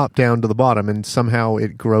bring the top down to the bottom, and somehow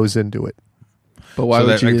it grows into it. But why so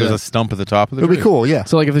would that, you like, do there's that? a stump at the top of the It'd tree. be cool, yeah.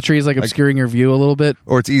 So, like, if the tree is like obscuring your view a little bit,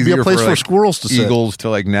 Or it's It'd be easier a place for, for like, squirrels to sit. eagles to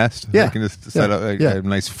like nest. Yeah. They can just set Yeah. up Yeah. a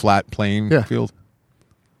nice flat plain Yeah. field.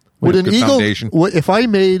 Would With an good eagle? foundation. If I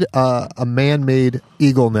made a man-made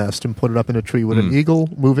eagle nest and put it up in a tree, would an eagle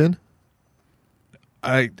move in?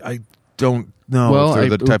 I don't know Well, if they're I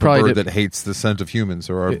the would type of probably bird dip- that hates the scent of humans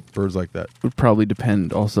or are birds like that. would probably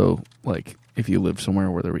depend. Also, like if you lived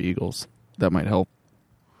somewhere where there were eagles, that might help.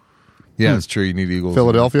 Yeah, it's true. You need eagles.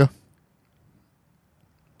 Philadelphia.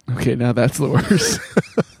 Okay, now that's the worst.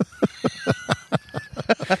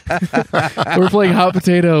 We're playing hot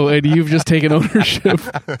potato, and you've just taken ownership.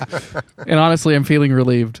 And honestly, I'm feeling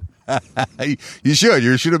relieved. You should.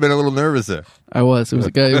 You should have been a little nervous there. I was. It was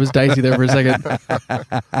dicey there for a second.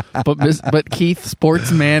 But Keith,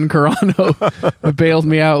 sportsman Carano, bailed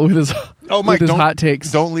me out with his Mike, with his hot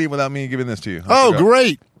takes. Don't leave without me giving this to you. Oh,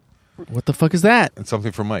 great! What the fuck is that? It's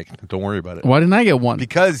something from Mike. Don't worry about it. Why didn't I get one?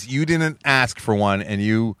 Because you didn't ask for one and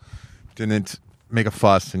you didn't make a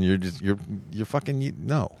fuss and you're fucking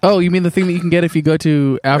no. Oh, you mean the thing that you can get if you go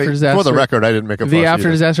to After Disaster? For the record, I didn't make a fuss the either.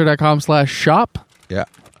 afterdisaster.com/shop. Yeah.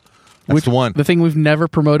 That's the one. The thing we've never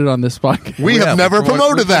promoted on this podcast. We have never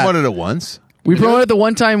promoted that. We promoted it once. We promoted the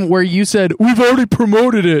one time where you said, we've already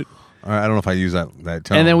promoted it. I don't know if I use that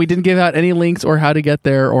tone. And then we didn't give out any links or how to get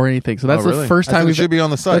there or anything. So that's Oh, really? the first I thought time it should be on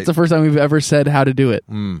the site. That's the first time we've ever said how to do it.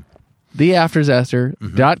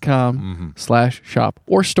 theafterdisaster.com/shop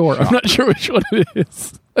or store. I'm not sure which one it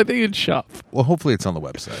is. I think it's shop. Well, hopefully it's on the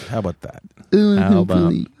website. How about that? How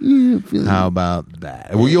about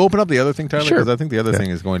that? Will you open up the other thing, Tyler? Sure. Because I think the other thing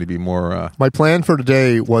is going to be more. My plan for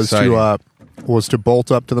today was to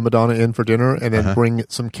bolt up to the Madonna Inn for dinner and then bring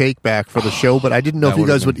some cake back for the show, but I didn't know That if you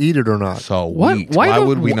would've guys would eat it or not. So What? wheat. Why Why don't-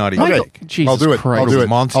 would we not eat why cake? don't- Jesus I'll do it. Christ. I'll do it.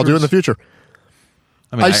 Monsters? I'll do it in the future.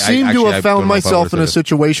 mean, I seem to actually, have I found don't know if I myself in would've a said it.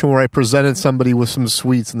 situation where I presented somebody with some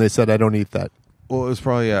sweets and they said, I don't eat that. Well, it was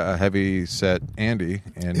probably a heavy set Andy.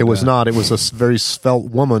 And It was not. It was a very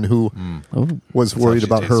svelte woman who was worried she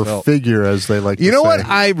about tastes her svelte. figure, as they like to You know say. what?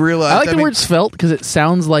 I realized. I like the word svelte because it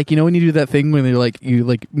sounds like, you know, when you do that thing when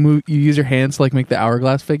you move, you use your hands to like make the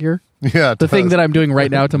hourglass figure. Yeah, The thing that I'm doing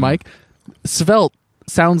right now to Mike, svelte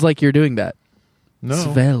sounds like you're doing that. No.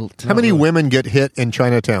 Svelte. How many women get hit in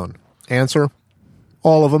Chinatown? Answer: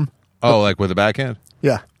 all of them. Oh, like with the backhand?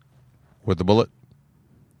 Yeah. With the bullet?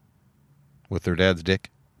 With their dad's dick?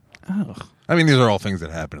 Oh. I mean, these are all things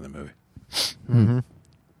that happen in the movie. Mm-hmm.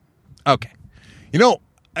 Okay. You know,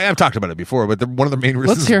 I've talked about it before, but one of the main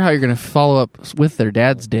reasons Let's hear how you're going to follow up with their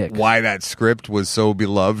dad's dick. why that script was so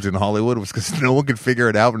beloved in Hollywood was because no one could figure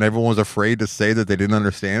it out and everyone was afraid to say that they didn't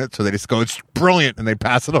understand it. So they just go, it's brilliant. And they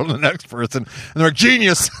pass it on to the next person. And they're like,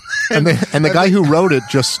 genius. And the guy who wrote it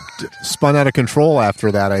just spun out of control after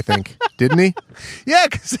that, I think. Didn't he? Yeah,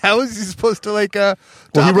 because how is he supposed to like... Well,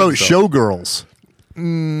 he top wrote himself? Showgirls.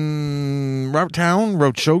 Robert Town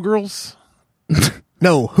wrote Showgirls.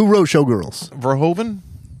 No, who wrote Showgirls? Verhoeven?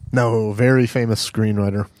 No, very famous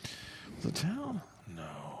screenwriter. The Town?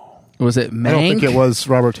 Was it Mank? I don't think it was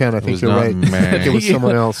Robert Town. I think was you're not right. I think it was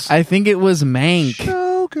someone else. I think it was Mank.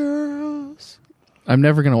 Showgirls. I'm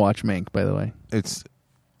never going to watch Mank, by the way. It's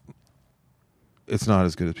not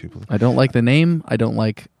as good as people think. I don't like the name. I don't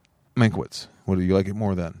like... Mankiewicz. What do you like it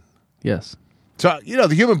more than? Yes. So,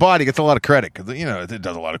 the human body gets a lot of credit because, it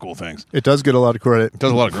does a lot of cool things. It does get a lot of credit. It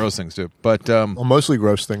does a lot of gross things, too. But Well, mostly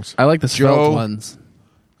gross things. I like the svelte ones.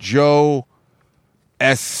 Joe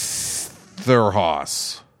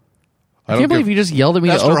Esterhaus. I can't believe you just yelled at me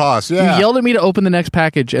Esterhaus, yeah. You yelled at me to open the next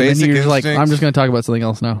package, and Basic then you're like, Instincts. I'm just going to talk about something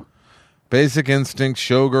else now. Basic Instinct,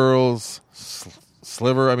 Showgirls,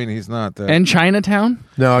 Sliver. I mean, he's not that. And Chinatown?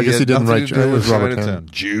 No, I guess he didn't nothing write to do it. Was with Robert Chinatown.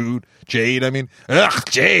 Town. Jade. I mean,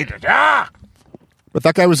 Jade. But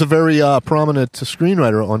that guy was a very prominent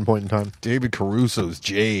screenwriter at one point in time. David Caruso's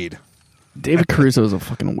Jade. David Caruso is a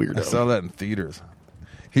fucking I weirdo. saw that in theaters.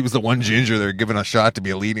 He was the one ginger they were giving a shot to be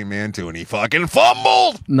a leading man to, and he fucking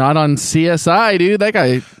fumbled. Not on CSI, dude. That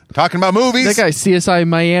guy Movies. That guy CSI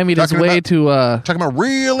Miami'd his Talking way about- to Talking about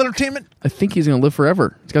real entertainment. I think he's gonna live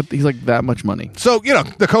forever. He's like that much money. So,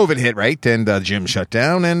 the COVID hit, right? And the gym shut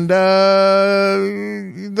down, and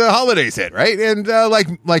the holidays hit, right? And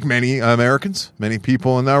like many Americans, many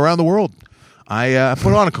people around the world, I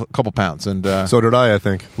put on a couple pounds. And So did I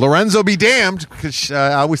think. Lorenzo be damned, because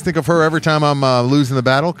I always think of her every time I'm losing the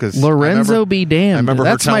battle. Cause Lorenzo be damned. I remember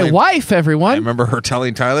That's her my telling- wife, everyone. I remember her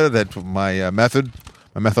telling Tyler that my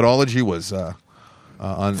methodology was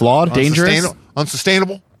Flawed? Dangerous?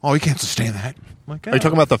 unsustainable. Oh, you can't sustain that. I'm like, Are you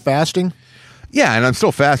talking about the fasting? yeah, and I'm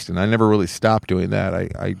still fasting. I never really stopped doing that.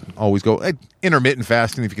 I always go intermittent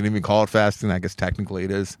fasting, if you can even call it fasting. I guess technically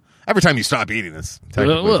it is. Every time you stop eating, it's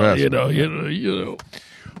technically fasting. you know.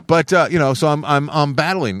 But so I'm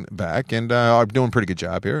battling back, and I'm doing a pretty good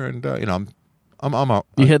job here, and I'm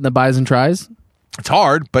You hitting the buys and tries? it's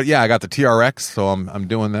hard, but yeah, I got the TRX, so I'm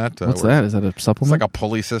doing that. What's where- that? Is that a It's supplement? like a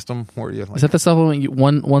pulley system where you Is that the supplement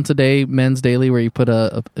once a day, men's daily, where you put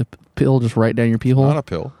a pill just right down your pee hole? not a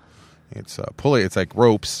pill. It's a pulley. It's like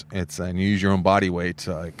ropes. And you use your own body weight.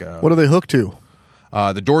 Like What are they hooked to?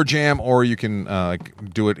 the door jam, or you can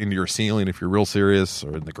do it into your ceiling if you're real serious,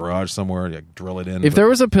 or in the garage somewhere. You drill it in. If there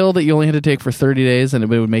was a pill that you only had to take for 30 days and it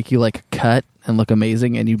would make you like cut and look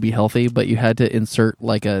amazing and you'd be healthy, but you had to insert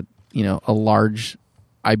like a large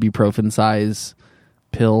ibuprofen size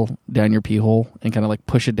pill down your pee hole and kind of like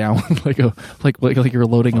push it down like you're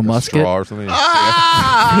loading a musket straw or something.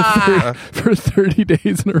 for 30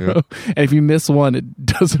 days in a row, and if you miss one it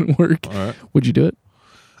doesn't work, right. would you do it?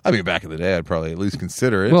 I mean, back in the day, I'd probably at least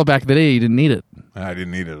consider it. Well, back in the day you didn't need it. I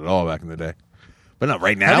didn't need it at all back in the day. But not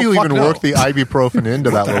right now. How do you Fuck even no. work the ibuprofen into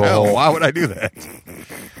that little Hell, hole? why would I do that?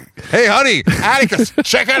 Hey, honey, Atticus,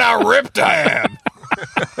 check out how ripped I am.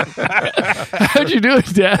 How'd you do it,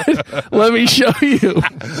 Dad? Let me show you.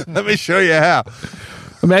 Let me show you how.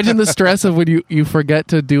 Imagine the stress of when you forget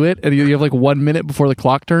to do it and you have like 1 minute before the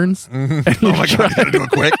clock turns. Oh my God, I gotta do it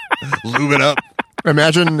quick. Lube it up.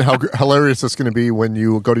 Imagine how hilarious it's going to be when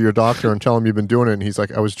you go to your doctor and tell him you've been doing it, and he's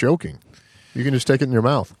like, I was joking. You can just take it in your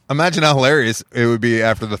mouth. Imagine how hilarious it would be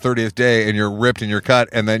after the 30th day and you're ripped and you're cut,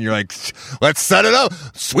 and then you're like, let's set it up.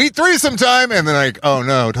 Sweet threesome time. And then like, oh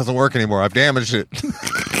no, it doesn't work anymore. I've damaged it.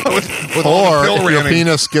 with all Or the pill if your ramming.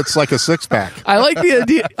 penis gets like a six-pack. I like the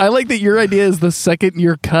idea. I like that your idea is the second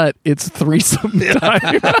you're cut, it's threesome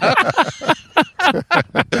time.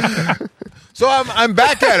 So I'm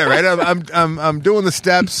back at it, right? I'm doing the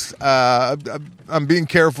steps. I'm being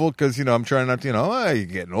careful because I'm trying not to. You're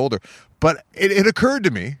getting older. But it occurred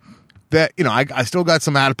to me that I still got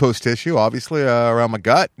some adipose tissue, obviously around my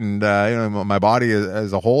gut and my body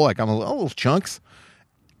as a whole. Like I'm a little chunks,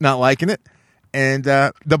 not liking it. And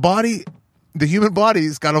the human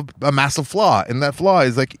body's got a massive flaw, and that flaw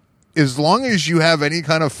is like, as long as you have any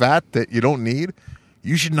kind of fat that you don't need,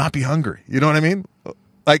 you should not be hungry. You know what I mean?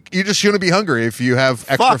 Like, you just shouldn't be hungry if you have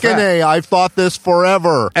extra Fucking fat. A, I've thought this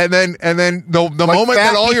forever. And then the Like, moment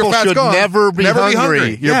fat that all your people fat's should gone, never be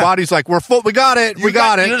hungry. Your Yeah. body's like, we're full. We got it. We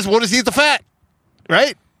got it. We'll just eat the fat,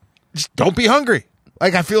 right? Just don't be hungry.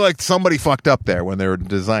 Like, I feel like somebody fucked up there when they were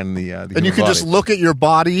designing the And you can just look at your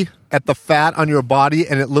body, at the fat on your body,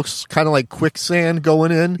 and it looks kind of like quicksand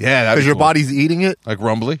going in. Yeah, that'd be because your cool. body's eating it. like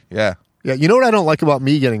rumbly. Yeah. Yeah, you know what I don't like about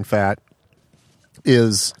me getting fat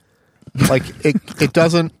is, like, it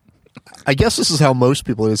doesn't. I guess this is how most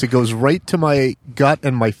people it is. It goes right to my gut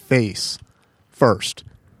and my face first.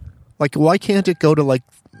 Like, why can't it go to like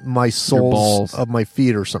my soles balls. of my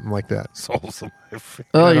feet or something like that. Soles of my feet.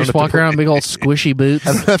 Oh, you don't just have to walk put- around in big old squishy boots.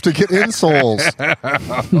 I don't have to get insoles.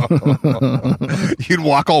 You'd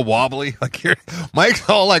walk all wobbly, like you're Mike's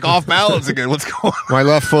all like off balance again. What's going on? My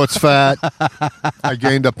left foot's fat. I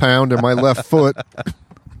gained a pound in my left foot.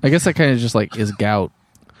 I guess that kind of just like is gout.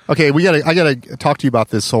 Okay, I gotta talk to you about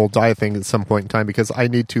this whole diet thing at some point in time because I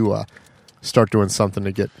need to start doing something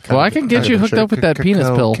to get. Well, I can get you hooked up with that penis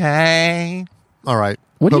pill. Okay. All right.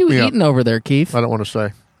 What are Hook you me up. eating over there, Keith? I don't want to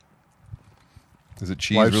say. Is it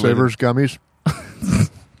cheese related? Lifesavers gummies.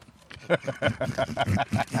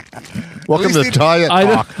 Welcome At to least they- Diet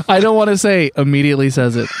Talk. I don't want to say. Immediately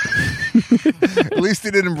says it. At least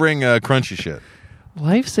they didn't bring crunchy shit.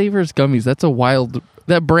 Lifesavers gummies. That's a wild.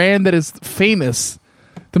 That brand that is famous.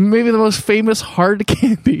 Maybe the most famous hard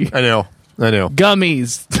candy. I know.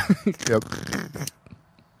 Gummies. Yep.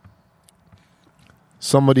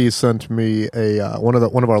 Somebody sent me one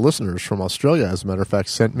of our listeners from Australia, as a matter of fact,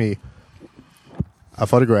 sent me a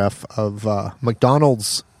photograph of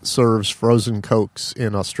McDonald's serves frozen Cokes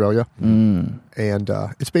in Australia, and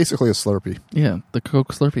it's basically a Slurpee. Yeah, the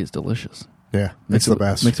Coke Slurpee is delicious. Yeah, it's the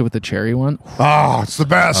best. Mix it with the cherry one. Oh, it's the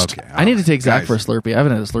best. Okay. I need to take Zach Guys. for a Slurpee. I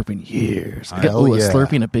haven't had a Slurpee in years. Oh, A yeah.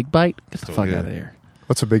 Slurpee and a big bite? Get the fuck good. out of here.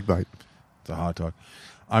 What's a big bite? It's a hot dog.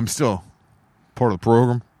 I'm still part of the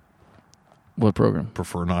program. What program?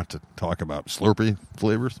 Prefer not to talk about Slurpee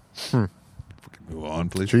flavors. If we can move on,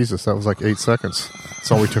 please. Jesus, that was like 8 seconds.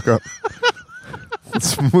 That's all we took up.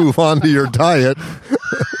 Let's move on to your diet.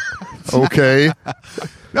 Okay.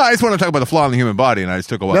 No, I just want to talk about the flaw in the human body, and I just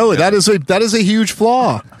took a while. No, that is a huge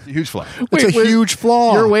flaw. a huge flaw. It's a huge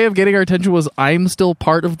flaw. Your way of getting our attention was I'm still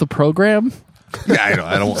part of the program? Yeah,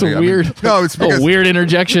 I don't. It's a weird, No, it's because a weird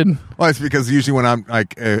interjection. Well, it's because usually when I'm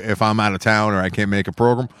like, if I'm out of town or I can't make a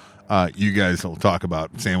program, you guys will talk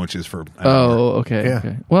about sandwiches for. an hour. Oh, okay. Yeah.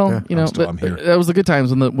 Okay. Well, Yeah. you know, I'm here. that was the good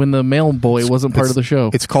times when the mail boy wasn't part of the show.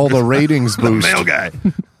 It's called a ratings The boost. mail guy.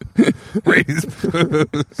 Ratings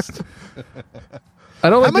boost. I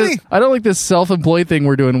don't like How many- this. I don't like this self-employed thing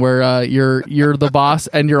we're doing, where you're the boss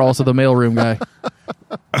and you're also the mailroom guy.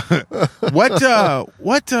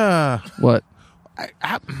 What? What?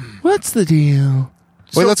 What's the deal?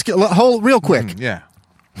 Wait, let's get hold real quick. Yeah.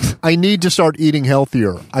 I need to start eating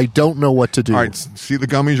healthier. I don't know what to do. All right. See the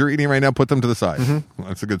gummies you're eating right now. Put them to the side. Well,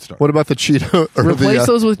 that's a good start. What about the Cheeto? Or Replace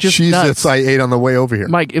those with just Cheez-Its nuts. I ate on the way over here.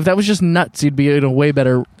 Mike, if that was just nuts, you'd be in a way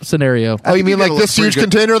better scenario. Oh, you mean You like gotta this look huge pretty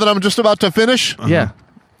good. container that I'm just about to finish? Yeah,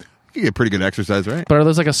 You get pretty good exercise, right? but are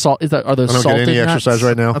those like a salt? Are those I don't salted get any nuts? exercise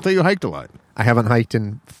right now. I thought you hiked a lot. I haven't hiked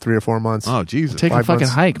in 3 or 4 months. Oh, Jesus. Take a 5 fucking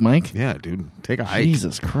months. hike, Mike. Yeah, dude. Take a hike.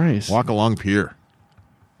 Jesus Christ! Walk along pier.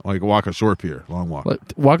 Like walk a short pier. Long walk.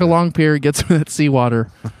 Walk along pier, get some of that seawater.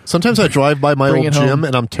 Sometimes I drive by my Bring old it gym home.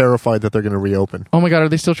 and I'm terrified that they're going to reopen. Oh my God, are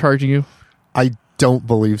they still charging you? I don't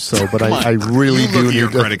believe so, but Come on. I really You do look at your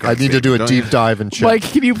need credit to. I card need to do a statement, deep don't dive and check. Mike,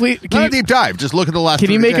 can you please? Not a deep dive. Just look at the last. Can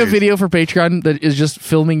you 30 make a days. video for Patreon that is just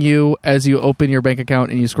filming you as you open your bank account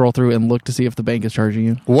and you scroll through and look to see if the bank is charging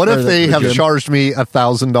you? What Or if they the have gym? charged me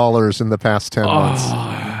 $1,000 in the past 10 months?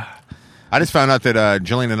 I just found out that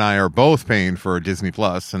Jillian and I are both paying for Disney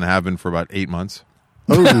Plus and have been for about 8 months.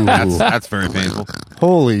 Ooh, That's very painful.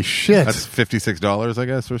 holy shit! That's $56, I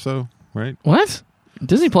guess, or so, right? What?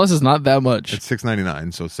 Disney Plus is not that much. It's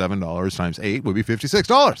 $6.99, so $7 times 8 would be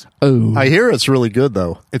 $56. Oh, I hear it's really good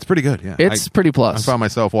though. It's pretty good, yeah. it's pretty I plus. found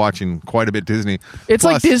myself watching quite a bit Disney. It's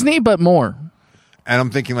like Plus, Disney, but more. and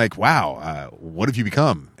I'm thinking like, wow, what have you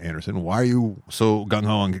become, Anderson? Why are you so gung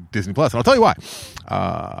ho on Disney Plus? And I'll tell you why.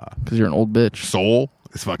 Because you're an old bitch. Soul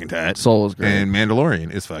is fucking tight. Soul is great. and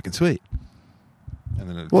Mandalorian is fucking sweet. And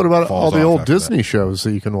then it What about falls all the off old after Disney shows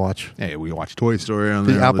that you can watch? that. Hey, we watch Toy Story on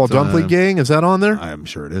The there. all Apple time. Dumpling Gang, is that on there? I'm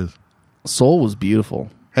sure it is. Soul was beautiful.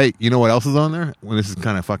 Hey, you know what else is on there? Well, this is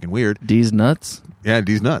kind of fucking weird. D's nuts. Yeah,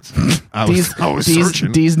 D's nuts. I D's, was D's,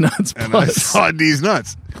 searching. D's nuts and I plus. saw D's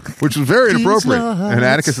nuts, which was very D's inappropriate. nuts. And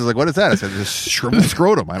Atticus is like, "What is that?" I said, "Just shriveled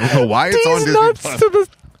scrotum." I don't know why it's on D's Disney nuts Plus.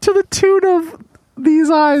 to the tune of these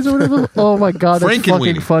eyes or whatever. Oh my God, that's fucking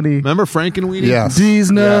Frankenweenie. funny. Remember Frankenweenie? Yes.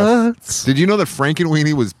 D's nuts. Did you know that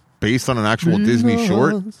Frankenweenie was based on an actual Disney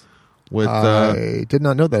short? With I did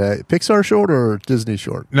not know that. Pixar short or Disney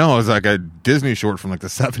short? no, it was like a Disney short from like the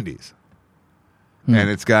 70s. And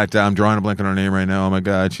it's got I'm drawing a blank on her name right now. Oh my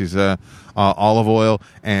God, she's Olive Oil,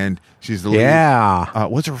 and she's the lady, Yeah.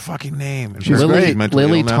 what's her fucking name? And She's she's great. mentally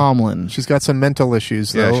Lily ill now. Tomlin. She's got some mental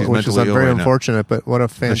issues Yeah, though, she's which is mentally ill very right now. unfortunate. But what a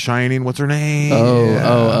fan! The Shining. What's her name?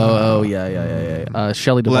 Oh, yeah.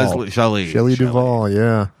 Shelley Duvall. Shelley Duvall,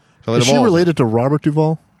 yeah. Shelley Is she Duvall. related to Robert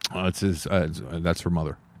Duvall? It's his. That's her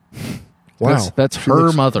mother. Wow, That's She her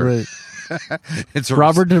looks mother. great. It's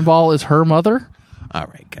Robert Duvall is her mother. All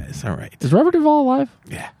right, guys. All right. Is Robert Duvall alive?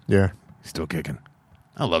 Yeah. Yeah. Still kicking.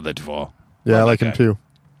 I love that Duvall. Yeah, I Love like that him guy. too.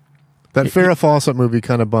 That Farrah Fawcett movie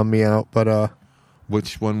kind of bummed me out, but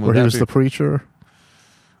Which one where would he that was be? the preacher.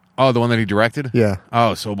 Oh, the one that he directed? Yeah.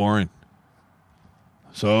 Oh, so boring.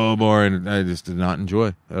 So boring. I just did not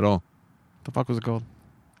enjoy at all. The fuck was it called?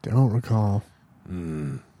 Don't recall.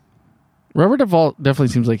 Robert Duvall definitely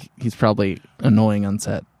seems like he's probably annoying on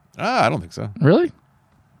set. I don't think so. Really?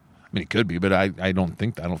 I mean, he could be, but I don't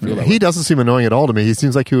feel that He way. doesn't seem annoying at all to me. He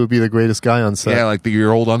seems like he would be the greatest guy on set. Yeah, like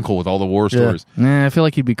your old uncle with all the war stories. Nah, I feel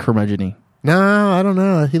like he'd be curmudgeon-y. No, I don't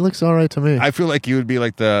know. He looks all right to me. I feel like you would be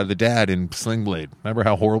like the dad in Sling Blade. Remember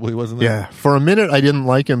how horrible he was in that? Yeah. For a minute, I didn't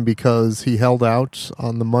like him because he held out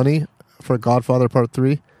on the money for Godfather Part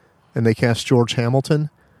 3, and they cast George Hamilton.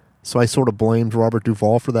 So I sort of blamed Robert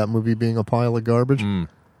Duvall for that movie being a pile of garbage.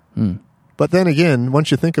 But then again, once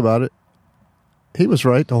you think about it, he was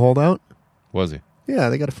right to hold out. Was he? Yeah,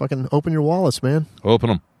 they got to fucking open your wallets, man. Open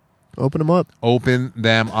them. Open them up. Open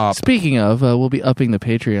them up Speaking of, we'll be upping the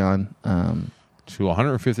Patreon, to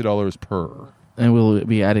 $150 per. and we'll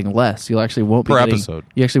be adding less. You actually won't be Per getting, episode.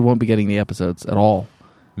 You actually won't be getting the episodes at all.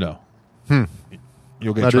 No.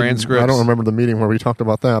 You'll get I transcripts. don't remember the meeting where we talked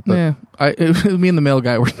about that, but Yeah, me and the mail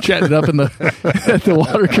guy were chatting up in the at the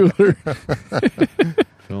water cooler.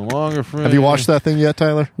 No longer free. have you watched that thing yet,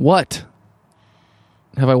 Tyler? What?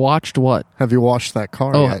 Have I watched what? Have you watched that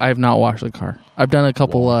car Oh, yet? I have not washed the car. I've done a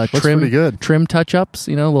couple Looks pretty good. trim touch-ups,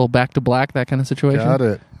 a little back to black, that kind of situation. Got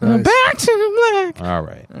it. Nice. Back to black. All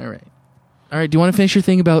right. All right. Do you want to finish your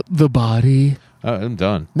thing about the body? I'm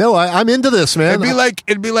done. No, I'm into this, man. It'd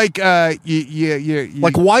be like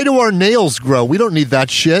Like, why do our nails grow? We don't need that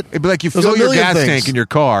shit. it'd be like you There's fill a your million gas things. tank in your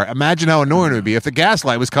car. Imagine how annoying it would be if the gas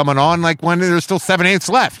light was coming on like when there's still 7/8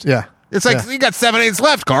 left. Yeah. It's like Yeah. you got 7/8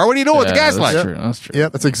 left, car. What are you doing with the gas light? That's true. That's true.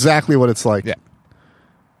 Yep, that's exactly what it's like. Yeah.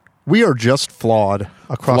 We are just flawed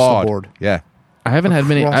across Flawed. the board. Yeah. I haven't had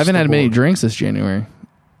many. Across I haven't the had many board. drinks this January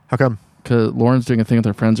How come? because Lauren's doing a thing with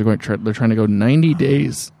her friends. They're trying to go 90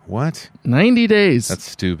 days. What? 90 days. That's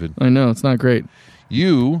stupid. I know it's not great.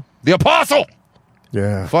 You, the apostle.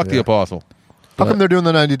 Yeah. Fuck the yeah. apostle. How come they're doing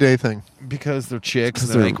the 90-day thing? Because they're chicks. Because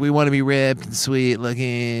They're they're- like, we want to be ripped and sweet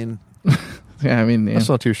looking. Yeah, I mean, yeah. That's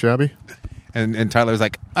not too shabby. And Tyler's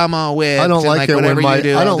like, I'm all whipped. I don't and like it when whatever my you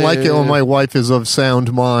do, I I'll don't like it do. when my wife is of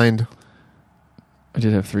sound mind. I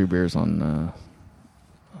did have 3 beers on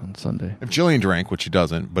Sunday. If Jillian drank, which she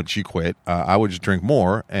doesn't, but she quit, I would just drink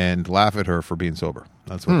more and laugh at her for being sober.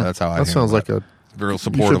 That's what. That's how I. That sounds like a real you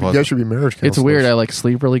supportive. guys should be marriage counselors. It's weird. I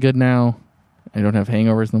sleep really good now. I don't have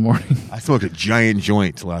hangovers in the morning. I smoked a giant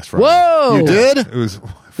joint last Friday. Whoa! You did? It was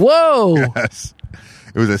Whoa! yes.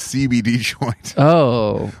 It was a CBD joint,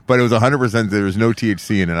 Oh, but it was 100%. There was no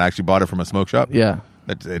THC in it. I actually bought it from a smoke shop. yeah.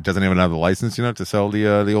 It doesn't even have the license, to sell the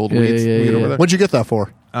old Yeah, weeds yeah, weed yeah, over yeah. there. What'd you get that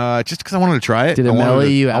for? Just because I wanted to try it. Did it I wanted mellow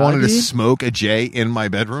to- you I wanted to out? smoke a J in my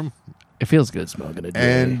bedroom, It feels good smoking a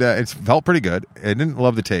day. and it felt pretty good. I didn't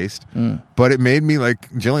love the taste, but it made me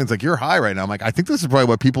like Jillian's like, you're high right now. I'm like, I think this is probably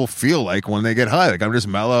what people feel like when they get high. Like I'm just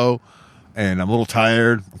mellow, and I'm a little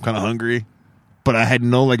tired. I'm kind of hungry, but I had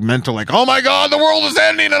no mental oh my god, the world is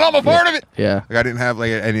ending, and I'm a part of it. Yeah. Like I didn't have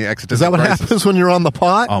any existential. Is that what crisis. happens when you're on the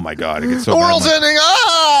pot? Oh my god, it gets so the bad. world's ending.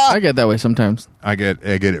 Ah! I get that way sometimes. I get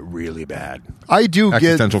it really bad. I do get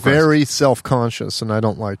Existential very self-conscious, and I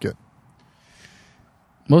don't like it.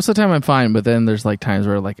 Most of the time I'm fine, but then there's times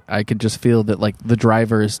where I could just feel that the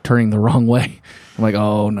driver is turning the wrong way. I'm like,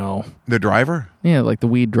 oh no. The driver. Yeah, the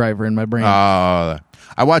weed driver in my brain. I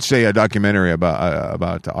watched a documentary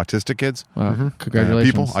about autistic kids. Wow.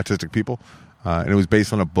 Congratulations. People, autistic people. And it was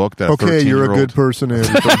based on a book that Okay, you're a good person.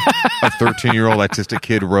 Andrew. a 13-year-old autistic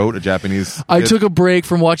kid wrote, a Japanese I kid. took a break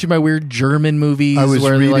from watching my weird German movies. I was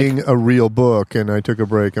where they're reading a real book, and I took a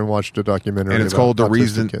break and watched a documentary. And it's about called The autistic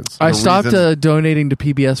Reason- Kids. I the stopped reason- donating to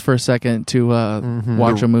PBS for a second to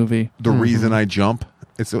watch a movie. The Reason I Jump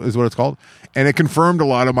is what it's called. And it confirmed a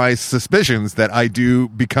lot of my suspicions that I do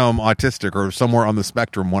become autistic or somewhere on the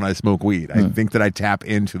spectrum when I smoke weed. I think that I tap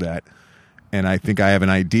into that. And I think I have an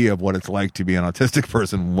idea of what it's like to be an autistic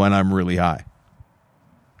person when I'm really high.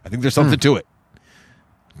 I think there's something to it.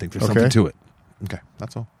 I think there's something to it. Okay,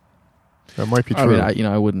 that's all. That might be I true. mean,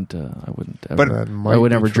 I wouldn't ever. But That might I would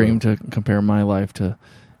be never true. dream to compare my life to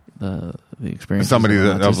the experience. Somebody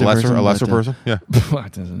a lesser person. Yeah,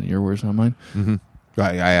 Your words, not mine.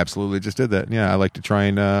 I absolutely just did that. Yeah, I like to try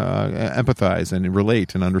and empathize and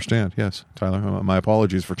relate and understand. Yes, Tyler, my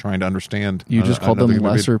apologies for trying to understand. You just called them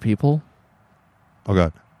lesser people. Oh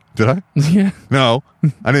God, did I? Yeah, No,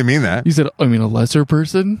 I didn't mean that. you said. I mean, a lesser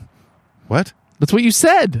person. What? That's what you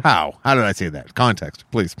said. How? How did I say that? Context,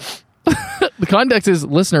 please. The context is,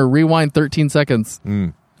 listener, rewind 13 seconds.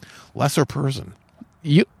 Lesser person.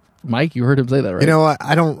 Mike, you heard him say that, right? You know,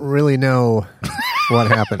 I don't really know what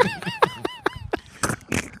happened.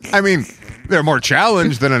 I mean, they're more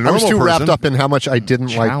challenged than a normal I was too person. wrapped up in how much I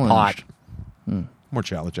didn't like pot. Challenged. More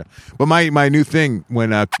challenge. Yeah. But my new thing when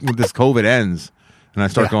this COVID ends and I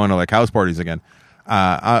start going to like house parties again,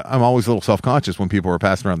 I'm always a little self-conscious when people are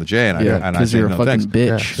passing around the J and I because say you're no a fucking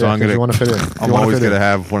thanks. bitch. So I'm 'cause gonna you want to fit in. I'm always gonna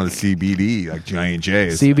have one of the CBD like giant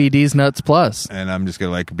J's, CBD's nuts plus. and I'm just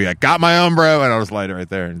gonna like be like, got my own, bro, and I'll just light it right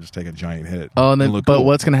there and just take a giant hit. Oh, and then look but cool.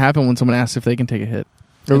 what's going to happen when someone asks if they can take a hit?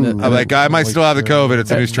 Ooh. And then- I'm like, I might still have the COVID.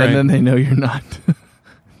 It's a new strain. And then they know you're not.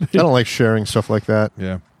 I don't like sharing stuff like that.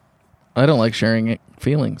 Yeah. I don't like sharing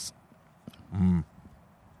feelings.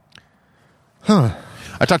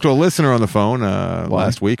 I talked to a listener on the phone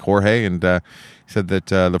last week, Jorge, and he said that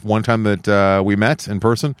the one time that we met in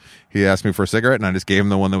person, he asked me for a cigarette, and I just gave him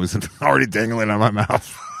the one that was already dangling on my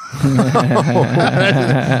mouth. Sounds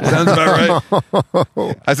about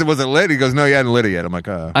right. I said, was it lit? He goes, no, you hadn't lit it yet. I'm like,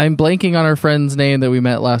 I'm blanking on our friend's name that we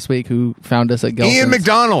met last week who found us at Gelson's. Ian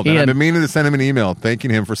McDonald. And Ian. I've been meaning to send him an email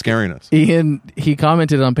thanking him for scaring us. Ian, he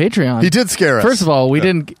commented on Patreon. He did scare us. First of all,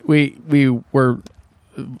 we were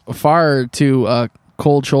far too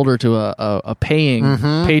cold shoulder to a paying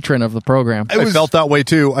patron of the program. I felt that way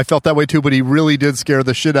too. But he really did scare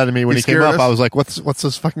the shit out of me when he came scared up. us. I was like, "What's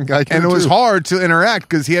this fucking guy?" And it was hard to interact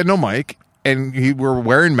because he had no mic. And we're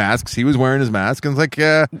wearing masks. He was wearing his mask. And it's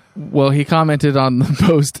like, Well, he commented on the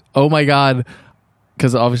post, "Oh my god,"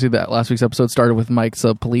 because obviously that last week's episode started with Mike's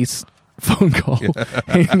police phone call,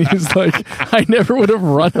 and he's like, "I never would have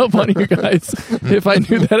run up on you guys if I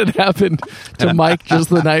knew that had happened to Mike just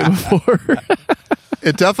the night before."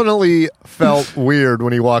 It definitely felt weird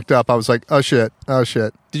when he walked up. I was like, "Oh shit! Oh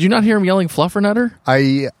shit!" Did you not hear him yelling "Fluffernutter"?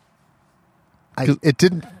 It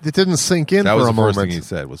didn't sink in that for was a the first moment. thing he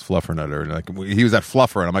said was Fluffernutter. And like he was at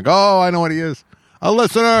Fluffer. And I'm like, oh, I know what he is. A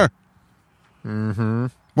listener. Mm-hmm.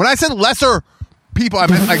 When I said lesser people, I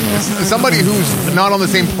meant like somebody who's not on the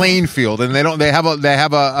same playing field. And they have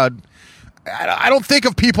a I don't think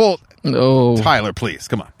of people. Oh, Tyler, please,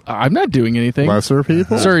 come on. I'm not doing anything. Lesser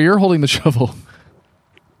people, Sir, you're holding the shovel.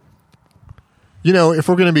 You know, if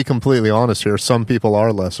we're going to be completely honest here, some people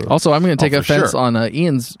are lesser. Also, I'm going to take for offense sure. on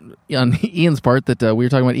Ian's part that we were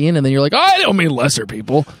talking about Ian, and then you're like, "Oh, I don't mean lesser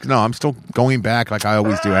people." No, I'm still going back like I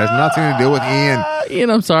always do. It has nothing to do with Ian. Ian,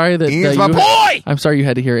 I'm sorry that Ian's my you- boy! I'm sorry you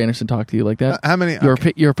had to hear Anderson talk to you like that. How many?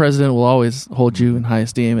 Your president will always hold you in high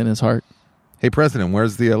esteem in his heart. Hey, President,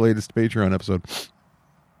 where's the latest Patreon episode?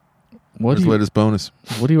 What Where's are the you, latest bonus?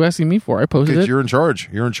 what are you asking me for? I posted Because it. you're in charge.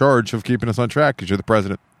 You're in charge of keeping us on track because you're the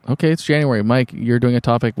president. Okay, it's January. Mike, you're doing a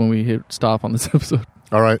topic when we hit stop on this episode.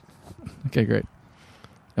 All right, Okay, great.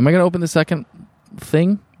 Am I going to open the second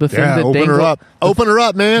thing? The thing yeah, that open dangled, her up. Open her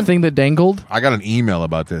up, The man. thing that dangled. I got an email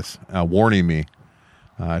about this warning me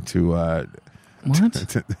to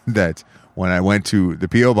What? that when I went to the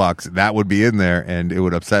P.O. box, that would be in there and it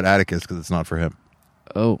would upset Atticus because it's not for him.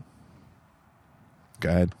 Oh, Go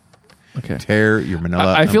ahead. okay. Tear your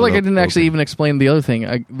manila. I feel like I envelope didn't actually open. even explain the other thing.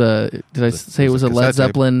 Did I say it was a cassette Led tape.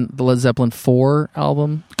 Zeppelin, the Led Zeppelin 4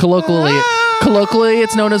 album? Colloquially,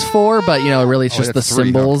 it's known as 4, but really it's Oh, just the it's 3, huh?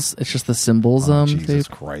 symbols. It's just the symbols. Oh, Jesus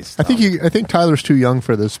tape. Christ. I think Tyler's too young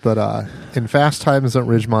for this, but in Fast Times at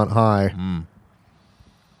Ridgemont High,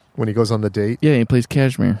 when he goes on the date, Yeah, he plays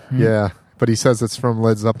Kashmir. yeah, but he says it's from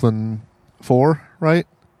Led Zeppelin 4, right?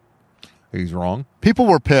 He's wrong. People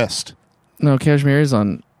were pissed. No, Kashmir is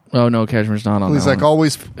on. Oh no, Kashmir's not on. He's that like one.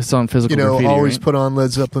 always, It's on physical. Graffiti, always right? put on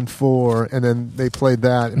Led Zeppelin 4, and then they played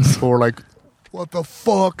that, and people were like, "What the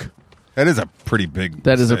fuck?" That is a pretty big.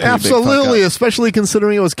 That is a pretty big Absolutely, fuck up. especially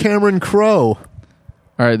considering it was Cameron Crowe.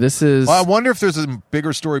 All right, this is. Well, I wonder if there's a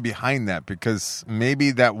bigger story behind that because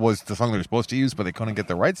maybe that was the song they were supposed to use, but they couldn't get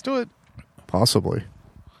the rights to it. Possibly.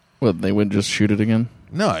 Well, they wouldn't just shoot it again.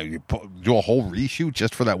 No, you do a whole reshoot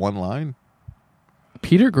just for that one line.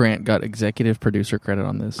 Peter Grant got executive producer credit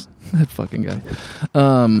on this. That fucking guy.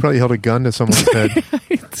 Probably held a gun to someone's head.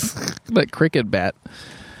 That cricket bat.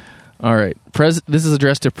 All right. This is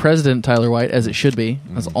addressed to President Tyler White, as it should be.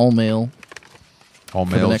 As all male. All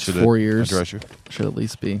the male next should 4 years. address you. Should at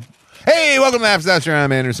least be. Hey, welcome to After Disaster.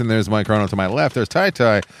 I'm Anderson. There's Mike Rono to my left. There's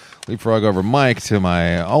Ty. Leapfrog over Mike to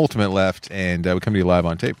my ultimate left, and we come to you live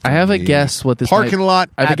on tape. I have a from the guess what this parking might, lot.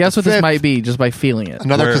 I have a at guess the what this Fifth, might be just by feeling it.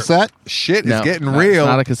 Another where cassette? Shit No, is getting it's real.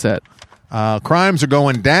 not a cassette. Crimes are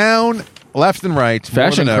going down left and right. more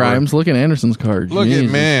Fashion than ever. crimes. Look at Anderson's card. Look Jesus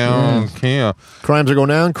at me. I Christ. don't care. Crimes are going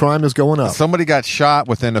down. Crime is going up. Somebody got shot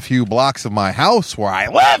within a few blocks of my house where I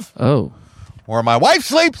live. Oh. where my wife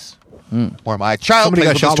sleeps, where my child Somebody plays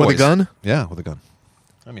got with shot his with a toys. gun? Yeah, with a gun.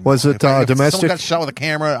 I mean, Was it, if someone domestic- got shot with a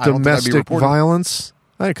camera? I don't think I'd be Domestic reporting. violence?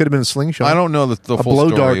 It could have been a slingshot. I don't know the A full blow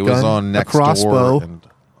story. dart It was gun, on a next crossbow. door, and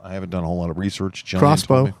I haven't done a whole lot of research. Jillian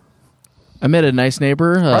Crossbow. told me. I met a nice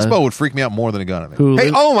neighbor. Crossbow would freak me out more than a gun. I think. Who Hey,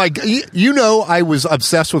 lived- oh my god! You know, I was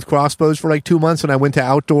obsessed with crossbows for like 2 months, and I went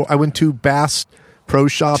to Bass Pro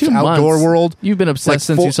Shops, 2 Outdoor months? World. You've been obsessed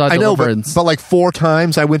since four- you saw I know, Deliverance. but like 4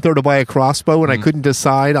 times I went there to buy a crossbow, and I couldn't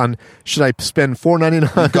decide on should I spend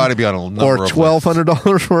 $4.99 You've got to be on a number or of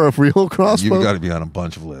 $1,200 for a real crossbow. You've got to be on a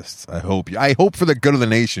bunch of lists. I hope for the good of the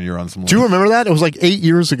nation, you're on some. Do you lists. remember that? It was like 8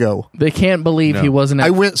 years ago. They can't believe No. he wasn't. At, I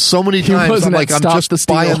went so many He times. I'm wasn't like, at I'm Stop just the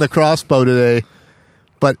Steal. buying the crossbow today.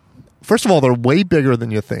 But first of all, they're way bigger than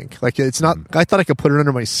you think. Like it's not. I thought I could put it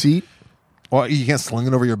under my seat. Well, you can't sling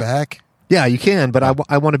it over your back. Yeah, you can, but I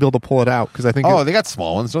want to be able to pull it out because I think. Oh, they got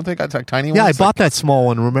small ones, don't they? Got like tiny ones. yeah, I Like- bought that small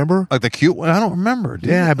one. Remember? like the cute one. I don't remember.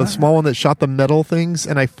 Dude. Yeah, I have a small one that shot the metal things,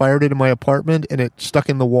 and I fired it in my apartment, and it stuck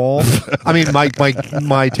in the wall. I mean, my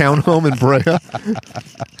townhome in Brea.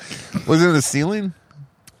 Was it in the ceiling?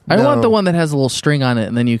 I No. want the one that has a little string on it,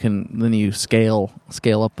 and then you scale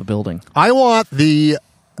up the building. I want the.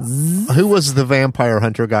 Who was the vampire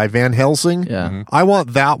hunter guy? Van Helsing? Yeah. Mm-hmm. I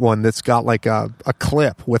want that one that's got like a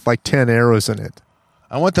clip with like 10 arrows in it.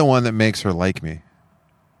 I want the one that makes her like me.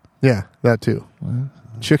 Yeah, that too.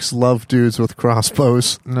 Chicks love dudes with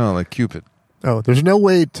crossbows. No, like Cupid. Oh, there's no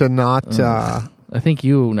way to not I think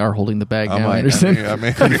you are holding the bag I now, might- Anderson. I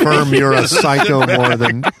mean, confirm you're a psycho more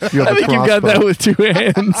than you have I a think you got crossbow. that with 2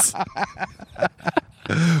 hands.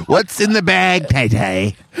 what's in the bag, Tay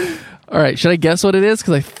Tay? All right, should I guess what it is?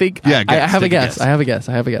 Because I think Yeah, I guess. have a Take a guess. guess. I have a guess.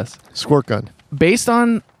 I have a guess. Squirt gun. Based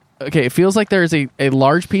on it feels like there's a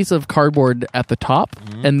large piece of cardboard at the top,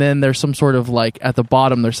 and then there's some sort of like at the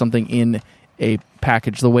bottom. There's something in a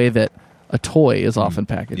package, the way that a toy is often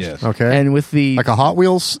packaged. Yes. Okay. And with the Like a Hot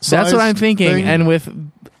Wheels that's size what I'm thinking. thing? And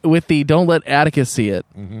with the don't let Atticus see it.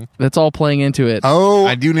 That's all playing into it. Oh,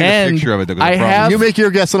 I do need a And picture of it. Though, 'cause I the problem- have- you make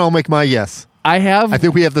your guess and I'll make my guess. I have. I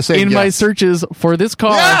think we have the same in my guess. searches for this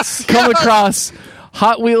car. Yes! Come across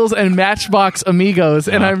Hot Wheels and Matchbox Amigos,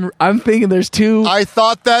 and I'm thinking there's two. I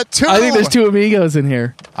thought that too. I think there's 2 Amigos in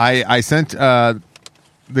here. I sent the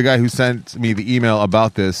guy who sent me the email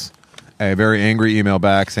about this a very angry email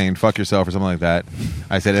back saying "fuck yourself" or something like that.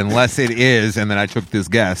 I said unless it is, and then I took this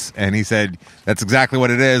guess, and he said that's exactly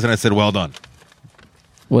what it is, and I said well done.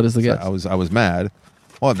 What is the guess? I was mad.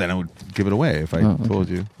 Well, then I would give it away if I Oh, okay. told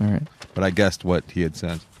you. All right. But I guessed what he had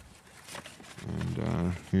sent.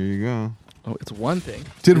 And here you go. Oh, it's one thing.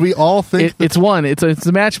 Did we all think? It's one. It's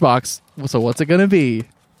a Matchbox. So what's it gonna be?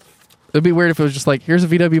 It'd be weird if it was just like, here's a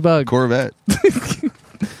VW Bug. Corvette.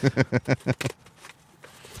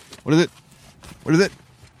 What is it? What is it?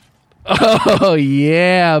 Oh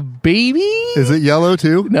yeah, baby. Is it yellow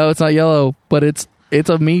too? No, it's not yellow, but it's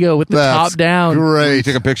Amigo with the That's top down. Will you Great.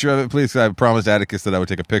 take a picture of it, please? I promised Atticus that I would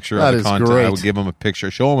take a picture That of is the content. great. I would give him a picture,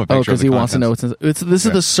 show him a picture. Oh, of because the he wants to know contents. what's this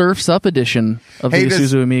is the Surf's Up edition of Hey, the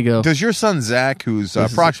does- Isuzu Amigo. Does your son Zach, who's This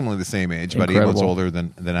is approximately the same age, about 8 months incredible. older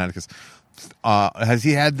than Atticus, has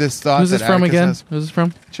he had this thought? Who's this that from Atticus again? has? Who's this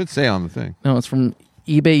from? It should say on the thing. No, it's from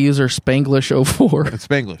eBay user Spanglish04. It's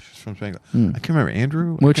Spanglish. It's from Spanglish. I can't remember.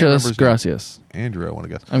 Andrew? I can't remember Muchas his name. gracias. Andrew, I want to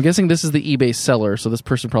guess. I'm guessing this is the eBay seller, so this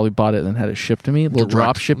person probably bought it and then had it shipped to me. A little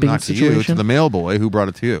drop shipping Not to you, situation. to the mail boy who brought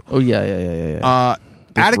it to you. Oh yeah.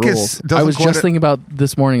 Big Atticus rules. doesn't I was quite just thinking about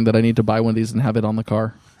this morning that I need to buy one of these and have it on the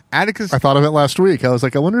car. Atticus. I thought of it last week. I was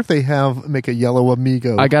like, I wonder if they make a yellow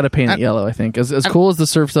Amigo. I got to paint it yellow. I think as cool as the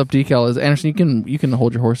Surf's Up decal is. Anderson, you can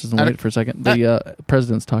hold your horses and wait for a second. The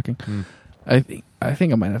president's talking. I think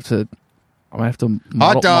I might have to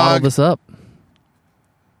model dog. this up.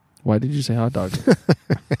 Why did you say hot dog?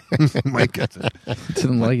 Mike gets it.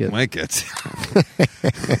 Didn't like it. Mike gets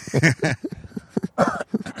it.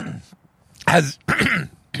 Has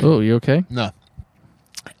Oh, you okay? no.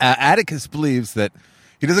 Atticus believes that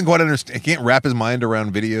he doesn't quite understand. He can't wrap his mind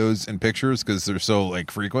around videos and pictures because they're so like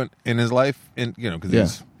frequent in his life, and because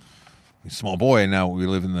he's a small boy, and now we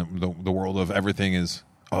live in the world of everything is.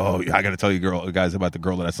 Oh, I got to tell you, guys, about the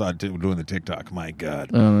girl that I saw doing the TikTok. My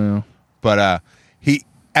God. Oh no. But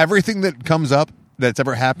everything that comes up that's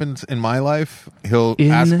ever happened in my life, he'll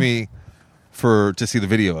ask me to see the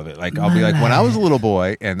video of it. Like I'll be like, when I was a little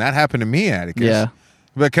boy, and that happened to me, Atticus. Yeah.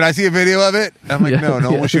 But can I see a video of it? I'm like, no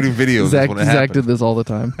one was shooting videos Zach, when it Zach happened. did this all the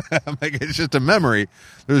time. I'm like, it's just a memory.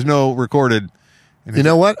 There's no recorded. You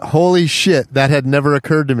know what? Holy shit. That had never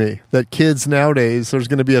occurred to me. That kids nowadays, there's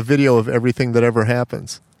going to be a video of everything that ever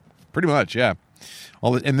happens. Pretty much, yeah.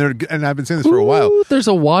 And I've been saying this for a while. Ooh, there's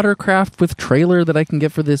a watercraft with trailer that I can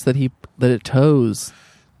get for this that it tows.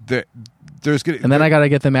 And then I got to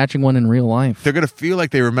get the matching one in real life. They're going to feel like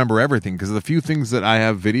they remember everything because of the few things that I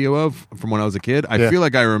have video of from when I was a kid. I feel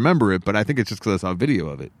like I remember it, but I think it's just because I saw video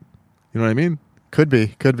of it. You know what I mean? Could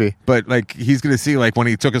be. But like he's going to see like when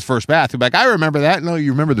he took his first bath, he'll be like, I remember that. No,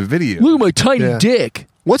 you remember the video. Look at my tiny dick.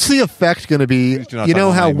 What's the effect going to be? You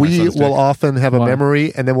know how we will often have a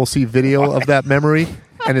memory and then we'll see video of that memory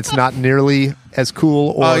and it's not nearly as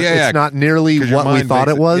cool or it's not nearly what we thought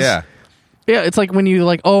it was? Yeah. Yeah, it's like when you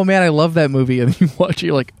like, oh man, I love that movie, and you watch it,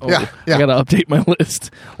 you're like, I gotta update my list.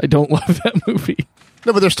 I don't love that movie.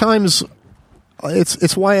 No, but there's times.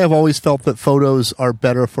 It's why I've always felt that photos are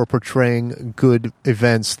better for portraying good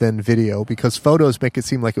events than video because photos make it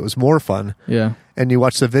seem like it was more fun. Yeah, and you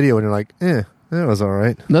watch the video and you're like, that was all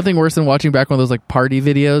right. Nothing worse than watching back one of those like party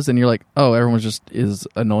videos, and you're like, oh, everyone just is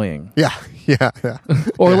annoying. Yeah.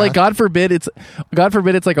 Or like, God forbid it's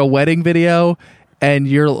like a wedding video. And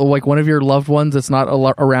you're like one of your loved ones that's not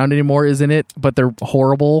around anymore is in it, but they're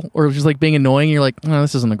horrible or just like being annoying. You're like, oh,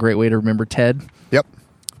 this isn't a great way to remember Ted. Yep.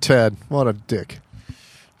 Ted. What a dick.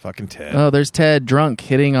 Fucking Ted. Oh, there's Ted drunk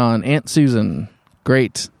hitting on Aunt Susan.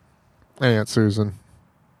 Great. Aunt Susan.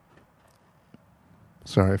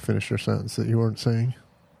 Sorry, I finished your sentence that you weren't saying.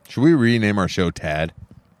 Should we rename our show Tad?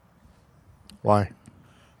 Why?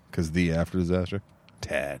 Because the after disaster?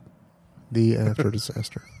 Tad. The after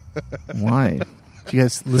disaster. Why? Do you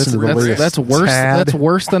guys listen to the latest? That's worse. Tad? That's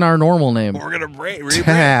worse than our normal name. We're gonna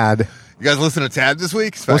Tad. You guys listen to Tad this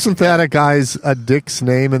week? Wasn't that a dick's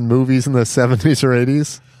name in movies in the 70s or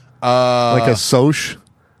 80s? Like a Soch?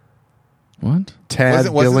 What? Tad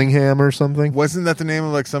Dillingham or something? Wasn't that the name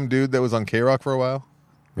of like some dude that was on K-Rock for a while?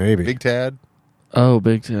 Maybe. Big Tad? Oh,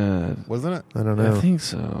 Big Tad. Wasn't it? I don't know. I think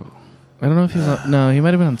so. I don't know if he's on... No, he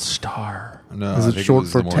might have been on Star. No, is it short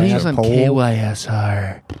for Tad? He's on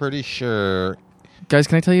KYSR. Pretty sure. Guys,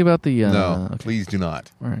 can I tell you about the... no, please do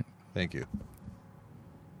not. All right. Thank you.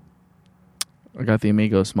 I got the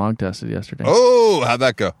Amigo smog tested yesterday. Oh, how'd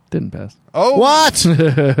that go? Didn't pass. Oh, what?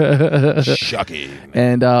 Shocking.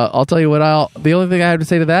 And I'll tell you what. The only thing I have to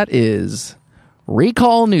say to that is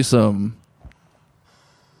recall Newsom.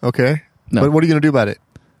 Okay. No. But what are you going to do about it?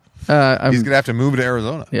 He's gonna have to move to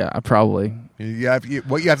Arizona. Yeah, probably.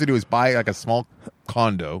 What you have to do is buy like a small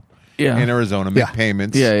condo in Arizona, make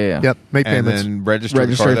payments. Yeah. Yep, make payments. And then register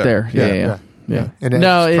the car it there. Yeah. And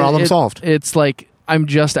problem solved. It's like I'm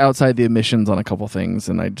just outside the emissions on a couple things,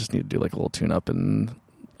 and I just need to do like a little tune-up, and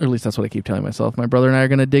or at least that's what I keep telling myself. My brother and I are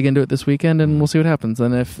going to dig into it this weekend, and we'll see what happens.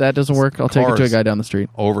 And if that doesn't work, I'll take it to a guy down the street.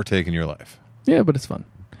 Overtaking your life. Yeah, but it's fun.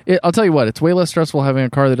 I'll tell you what, it's way less stressful having a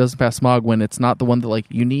car that doesn't pass smog when it's not the one that like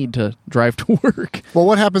you need to drive to work. Well,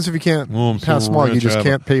 what happens if you can't pass smog? You just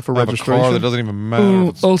can't pay for registration. I have a car that doesn't even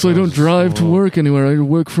matter. Also, I don't drive to work anywhere. I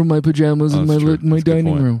work from my pajamas in my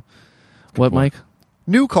dining room. What, Mike?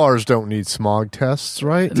 New cars don't need smog tests,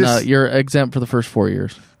 right? No, you're exempt for the first 4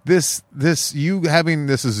 years. You having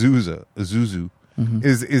this Isuzu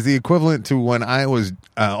is the equivalent to when I was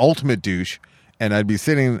ultimate douche. And I'd be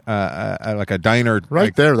sitting at like a diner.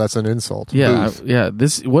 Right there, that's an insult. Yeah,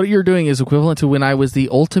 what you're doing is equivalent to when I was the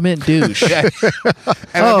ultimate douche.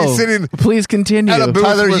 And I'd be sitting. Please continue.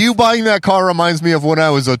 Tyler, you buying that car reminds me of when I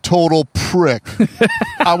was a total prick.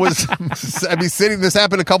 I'd be sitting. This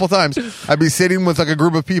happened a couple times. I'd be sitting with like a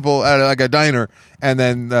group of people at like a diner, and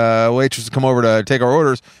then waitress would come over to take our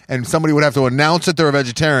orders, and somebody would have to announce that they're a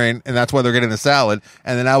vegetarian, and that's why they're getting a salad,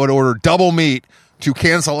 and then I would order double meat to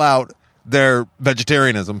cancel out their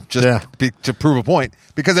vegetarianism to prove a point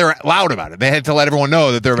because they were loud about it. They had to let everyone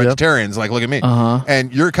know that they're vegetarians. Like, look at me.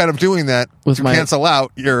 And you're kind of doing that to cancel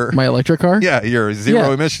out my electric car. Yeah, your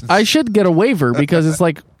zero emissions. I should get a waiver because it's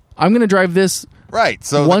like I'm going to drive this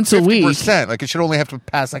so once a week. Like it should only have to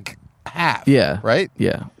pass like half. Yeah, right.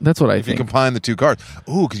 Yeah, that's what I think. If you combine the two cars,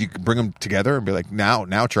 because you can bring them together and be like, now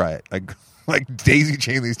try it. Like daisy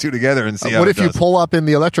chain these two together and see how what it if you pull up in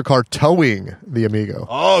the electric car towing the Amigo?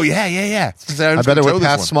 Oh, yeah. I bet it would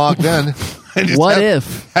pass smog then.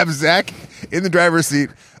 Have Zach in the driver's seat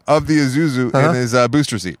of the Isuzu in his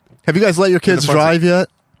booster seat. Have you guys let your kids drive yet?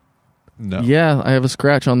 No. Yeah, I have a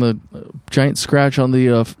scratch on the giant scratch on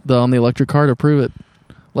the electric car to prove it.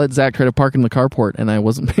 Let Zach try to park in the carport, and I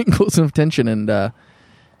wasn't paying close enough attention, and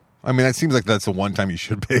I mean, it seems like that's the one time you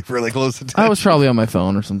should pay really close attention. I was probably on my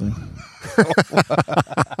phone or something.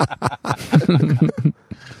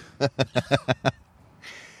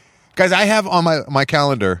 Guys, I have on my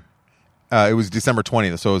calendar, it was December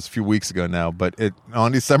 20th, so it was a few weeks ago now, but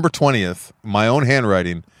on December 20th, my own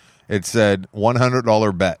handwriting, it said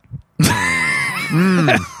 $100 bet.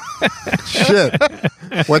 Shit.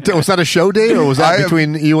 What was that, a show date, or was that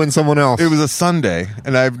between you and someone else? It was a Sunday,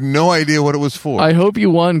 and I have no idea what it was for. I hope you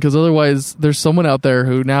won, because otherwise there's someone out there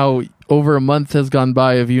who now over a month has gone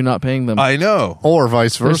by of you not paying them. I know. Or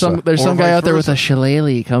vice versa. There's some Or guy vice out there with versa. a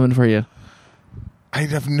shillelagh coming for you. I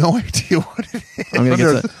have no idea what it is. I'm gonna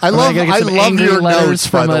get some, I I'm love- gonna get I some love angry your letters notes,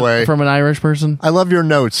 from by the way. from an Irish person. I love your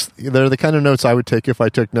notes. They're the kind of notes I would take if I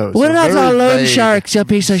took notes. We're not Very all loan vague. sharks, you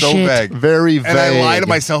piece of So shit. vague. Very vague. And I lie to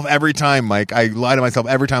myself every time, Mike. I lie to myself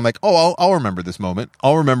every time, like, oh, I'll remember this moment.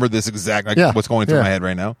 I'll remember this exact, like, Yeah, what's going through yeah. my head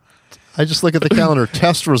right now. I just look at the calendar.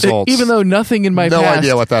 Test results. Even though nothing in my No past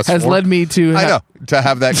idea what that's has for. led me to I know. To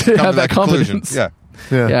have that, to come have to that conclusion. confidence. Yeah.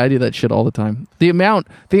 Yeah, I do that shit all the time. The amount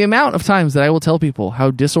of times that I will tell people how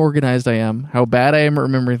disorganized I am, how bad I am at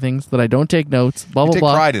remembering things, that I don't take notes, blah You blah take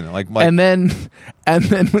blah. pride in it. Like and then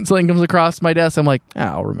when something comes across my desk, I'm like,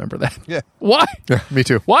 I'll remember that. yeah. Why? Yeah, me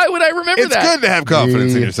too. Why would I remember It's that? good to have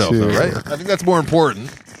confidence in Me yourself, too. though, right? I think that's more important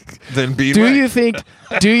than being Do right.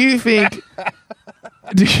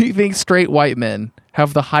 you think straight white men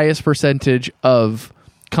have the highest percentage of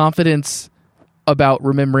confidence about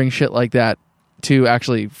remembering shit like that to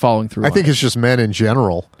actually following through? I on think it? it's just men in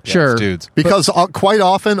general. Yeah, sure, it's dudes. Because quite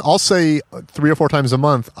often, I'll say 3 or 4 times a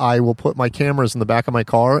month, I will put my cameras in the back of my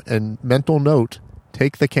car and mental note,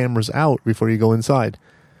 take the cameras out before you go inside.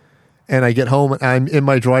 And I get home and I'm in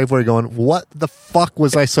my driveway going, what the fuck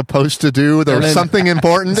was I supposed to do? There And was then something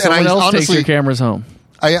important. And Someone I else takes honestly, your cameras home.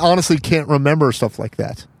 I honestly can't remember stuff like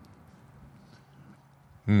that.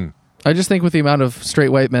 I just think with the amount of straight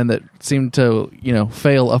white men that seem to,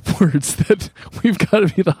 fail upwards, that we've got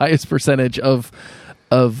to be the highest percentage of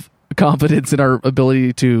confidence in our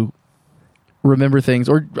ability to remember things,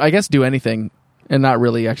 or I guess do anything, and not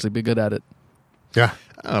really actually be good at it. Yeah.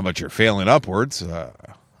 I don't know about your failing upwards.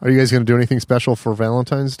 Are you guys going to do anything special for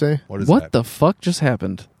Valentine's Day? What is What that? the fuck just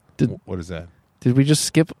happened? What is that? Did we just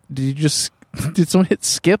skip? Did someone hit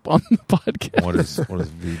skip on the podcast? What is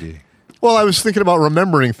VD? Well, I was thinking about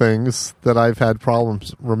remembering things that I've had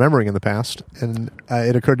problems remembering in the past, and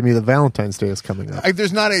it occurred to me that Valentine's Day is coming up.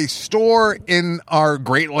 There's not a store in our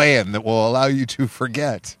great land that will allow you to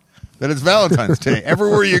forget that it's Valentine's Day.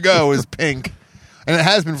 Everywhere you go is pink, and it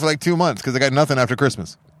has been for like 2 months because I got nothing after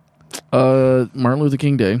Christmas. Martin Luther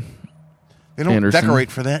King Day. They don't Anderson.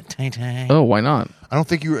 decorate for that. Tay-tay. Oh, why not? I don't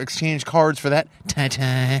think you exchange cards for that.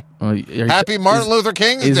 Tay-tay. Happy Martin Luther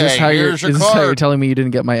King's Is Day. this how you're? Here's Is your this how you're card. telling me you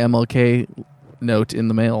didn't get my MLK note in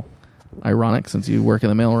the mail? Ironic, since you work in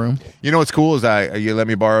the mailroom. You know what's cool is you let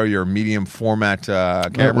me borrow your medium format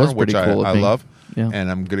camera, was which pretty cool of I me. love. Yeah.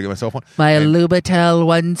 And I'm gonna get myself one. My And Lubitel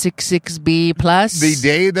 166B plus. the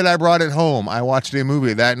day that I brought it home, I watched a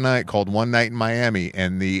movie that night called One Night in Miami,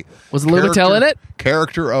 and the Was Lubitel in it?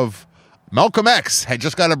 Character of Malcolm X had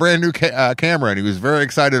just got a brand new camera, and he was very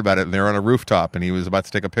excited about it. And they were on a rooftop, and he was about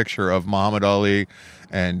to take a picture of Muhammad Ali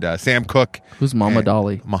and Sam Cooke. Who's Muhammad And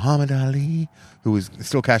Ali? Muhammad Ali, who was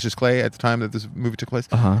still Cassius Clay at the time that this movie took place,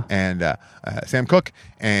 Uh-huh. and Sam Cooke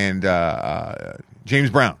and James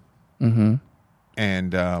Brown. Mm-hmm.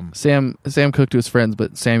 And Sam Cooke to his friends,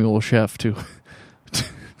 but Samuel Chef to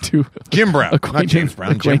Jim Brown, not acquaintance- James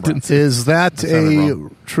Brown. Jim Brown. acquaintance. Is that sounded a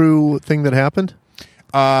wrong. true thing that happened?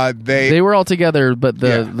 They were all together, but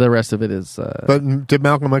Yeah. the rest of it is. But did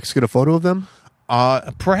Malcolm X get a photo of them?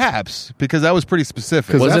 Perhaps because that was pretty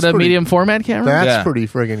specific. 'Cause was that's it a pretty- medium format camera? That's Yeah. pretty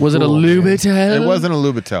friggin' Was it a cool. Lubitel? It wasn't a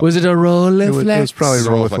Lubitel. Was it a Rolleiflex? It was probably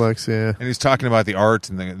Rolleiflex. Rolleiflex, yeah. And he's talking about the art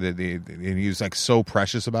and and he was like so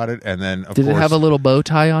precious about it. And then of Did course, it have a little bow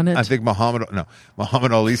tie on it? I think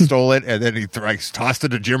Muhammad Ali stole it, and then he tossed it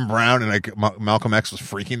to Jim Brown, and Malcolm X was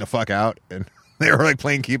freaking the fuck out, and they were like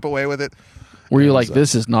playing keep away with it. Were you it like, was,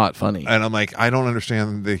 this is not funny? And I'm like, I don't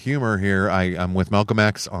understand the humor here. I'm with Malcolm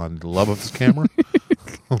X on the love of this camera.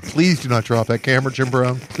 Please do not drop that camera, Jim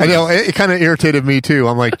Brown. I know, it kind of irritated me too.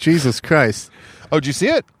 I'm like, Jesus Christ. Oh, did you see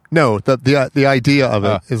it? No, the idea of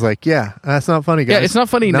it is like, yeah, that's not funny, guys. Yeah, it's not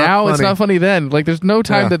funny now. It's funny. not funny then. Like, there's no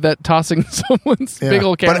time Yeah. that tossing someone's Yeah. big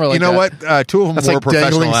old camera But like you know that. what? Two of them That's were like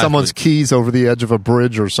professional dangling someone's athletes. keys over the edge of a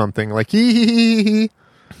bridge or something. Like, hee hee hee hee.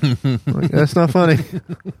 Like, that's not funny.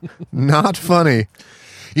 Not funny.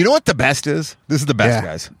 You know what the best is? This is the best, Yeah.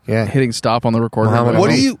 guys. Yeah. Hitting stop on the recorder. Muhammad What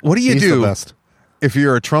Ali. do you He's do the best. if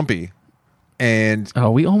you're a Trumpy and Oh,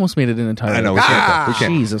 we almost made it in entirely. I know we can't. We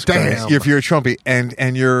can't. Jesus Damn. Christ. if you're a Trumpy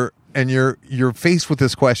and you're faced with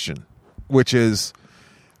this question, which is,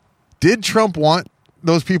 did Trump want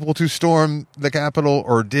those people to storm the Capitol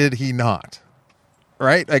or did he not?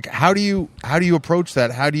 Right? Like, how do you approach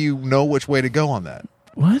that? How do you know which way to go on that?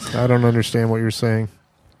 What? I don't understand what you're saying.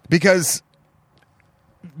 Because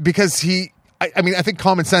I mean, I think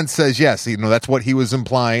common sense says yes. That's what he was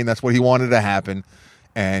implying. That's what he wanted to happen.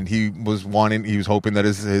 And he was hoping that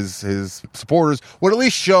his supporters would at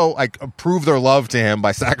least prove their love to him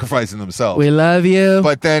by sacrificing themselves. We love you.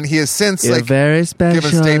 But then he has since You're very special.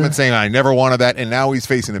 given a statement saying, I never wanted that. And now he's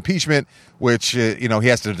facing impeachment, which, he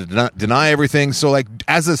has to deny everything. So,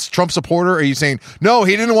 as a Trump supporter, are you saying, no,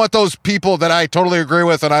 he didn't want those people that I totally agree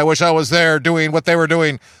with and I wish I was there doing what they were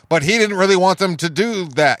doing, but he didn't really want them to do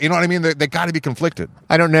that? You know what I mean? They got to be conflicted.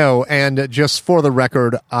 I don't know. And just for the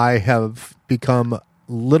record, I have become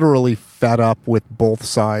literally fed up with both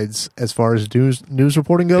sides as far as news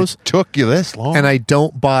reporting goes. It took you this long. And I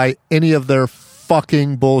don't buy any of their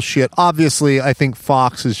fucking bullshit. Obviously, I think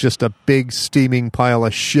Fox is just a big steaming pile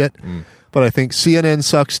of shit. But I think CNN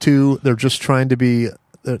sucks too. They're just trying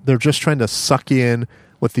to suck you in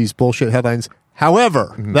with these bullshit headlines.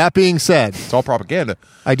 However, that being said, it's all propaganda.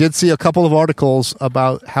 I did see a couple of articles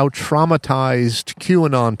about how traumatized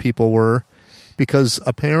QAnon people were. Because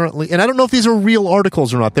apparently, and I don't know if these are real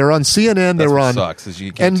articles or not. They're on CNN. They were on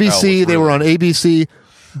NBC. They were on ABC.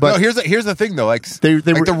 But here's the thing, though. They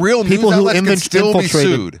were the real people news who outlets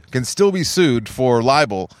can still be sued for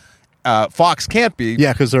libel. Fox can't be,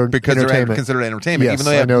 because they're considered entertainment, yes, even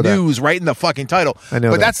though they have news right in the fucking title. I know,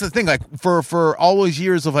 but that's the thing. For all those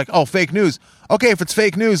years of fake news. Okay, if it's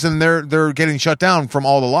fake news, then they're getting shut down from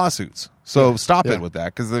all the lawsuits. So stop it with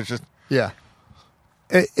that, because there's just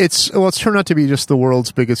It's turned out to be just the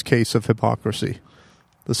world's biggest case of hypocrisy.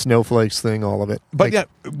 The snowflakes thing, all of it. But yes,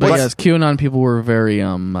 QAnon people were very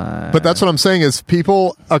But that's what I'm saying is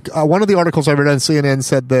people. One of the articles I read on CNN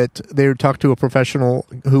said that they talked to a professional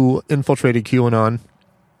who infiltrated QAnon,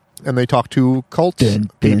 and they talked to cult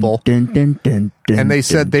people, and they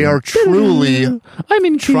said they are truly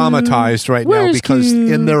traumatized right now because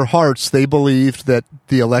in their hearts they believed that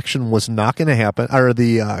the election was not going to happen, or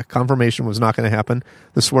the confirmation was not going to happen,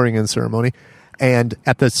 the swearing-in ceremony. And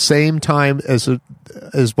at the same time as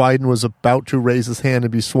Biden was about to raise his hand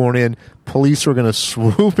and be sworn in, police were going to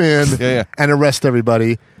swoop in and arrest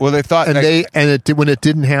everybody. Well, they thought, when it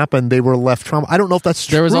didn't happen, they were left traumatized. I don't know if that's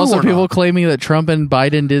true. There was also or people not. Claiming that Trump and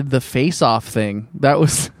Biden did the face-off thing. That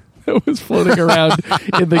was floating around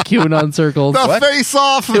in the QAnon circles. The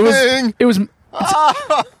face-off thing. It was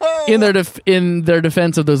in their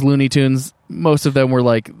defense of those Looney Tunes. Most of them were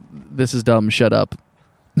like, "This is dumb. Shut up."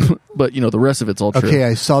 But the rest of it's all true. Okay,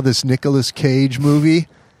 I saw this Nicolas Cage movie,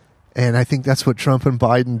 and I think that's what Trump and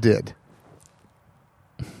Biden did.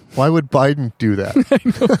 Why would Biden do that?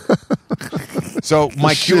 So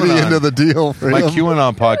my QAnon end of the deal for him.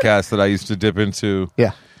 QAnon podcast that I used to dip into,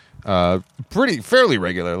 fairly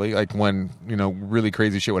regularly. Like when really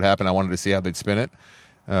crazy shit would happen, I wanted to see how they'd spin it.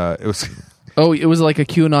 It was. Oh, it was like a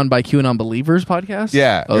QAnon by QAnon believers podcast?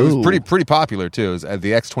 Yeah, it was pretty popular, too. It was at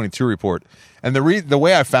the X22 report. And the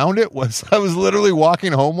way I found it was I was literally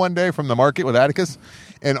walking home one day from the market with Atticus,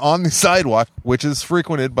 and on the sidewalk, which is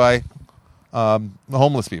frequented by the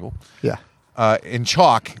homeless people, in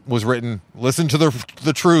chalk was written, "Listen to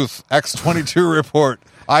the truth, X22 report,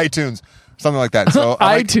 iTunes." Something like that. So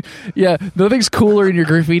nothing's cooler in your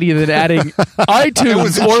graffiti than adding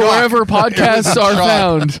iTunes or wherever podcasts are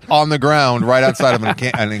found on the ground right outside of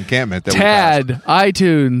an encampment. Tad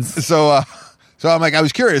iTunes. So I'm like, I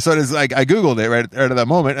was curious. So it's like I googled it right at that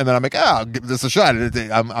moment, and then I'm like, I'll give this a shot.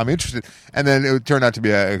 I'm interested. And then it turned out to be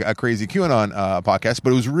a crazy QAnon podcast,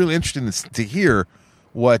 but it was really interesting to hear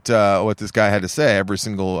what this guy had to say every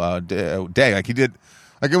single day. Like he did,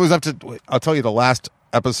 like it was up to. I'll tell you the last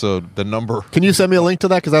episode, the number. Can you send me a link to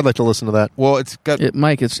that? Because I'd like to listen to that. Well, it's got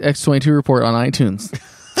Mike. It's X22 report on iTunes.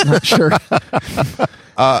 Not sure.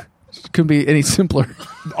 Couldn't be any simpler.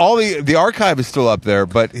 All the archive is still up there,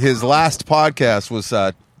 but his last podcast was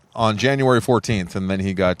on January 14th, and then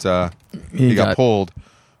he got pulled.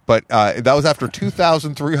 But that was after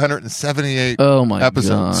 2,378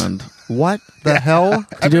 episodes. God. What the hell?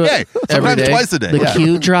 Every day. Sometimes twice a day. The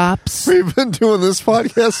Q drops. We've been doing this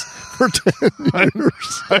podcast for 10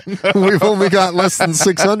 years. We've only got less than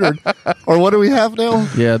 600. Or what do we have now?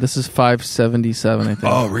 Yeah, this is 577, I think.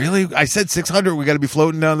 Oh, really? I said 600. We got to be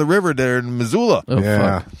floating down the river there in Missoula. Oh,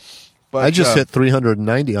 fuck. But, I just hit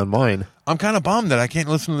 390 on mine. I'm kind of bummed that I can't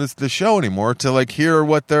listen to this show anymore to like hear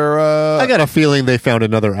what they're. I got a feeling they found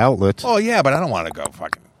another outlet. Oh yeah, but I don't want to go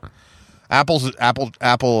fucking.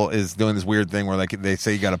 Apple is doing this weird thing where like they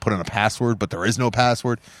say you got to put in a password, but there is no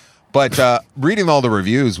password. But reading all the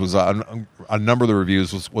reviews was a number of the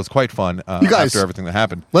reviews was quite fun. You guys, after everything that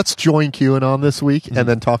happened, let's join QAnon this week and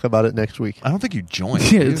then talk about it next week. I don't think you join.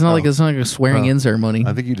 Yeah, it's not like a swearing in ceremony.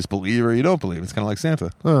 I think you just believe or you don't believe. It's kind of like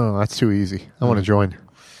Santa. Oh, that's too easy. I want to join.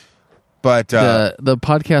 But the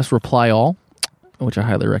podcast Reply All which I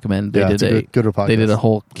highly recommend. They Yeah, did it's a good podcast. They did a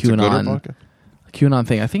whole It's a gooder QAnon podcast? QAnon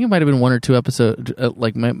thing. I think it might have been 1 or 2 episodes.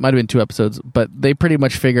 Might have been 2 episodes, but they pretty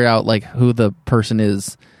much figure out like who the person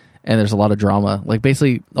is, and there's a lot of drama. Like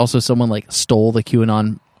basically, also someone like stole the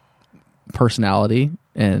QAnon personality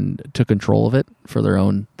and took control of it for their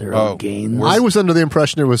own gains. I was under the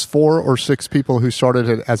impression it was 4 or 6 people who started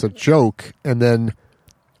it as a joke, and then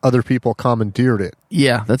other people commandeered it.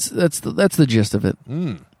 Yeah, that's the gist of it.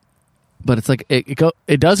 But it's like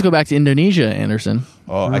it does go back to Indonesia, Anderson.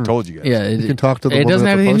 Oh, I told you guys. Yeah, You can talk to the it woman doesn't at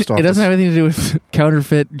have the anything. post office. It doesn't have anything to do with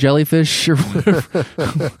counterfeit jellyfish or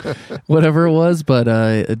whatever it was, but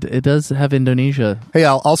it does have Indonesia. Hey,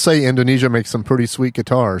 I'll say Indonesia makes some pretty sweet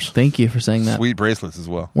guitars. Thank you for saying that. Sweet bracelets as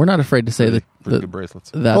well. We're not afraid to say Pretty that. good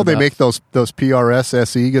bracelets. Well, they make those PRS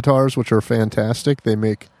SE guitars, which are fantastic. They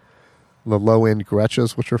make the low-end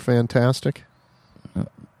Gretschas, which are fantastic.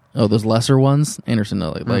 Oh, those lesser ones, Anderson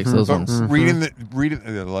likes those But ones. reading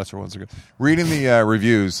the lesser ones are good. Reading the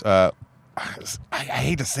reviews, I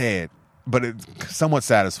hate to say it, but it's somewhat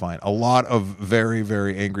satisfying. A lot of very,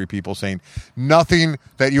 very angry people saying nothing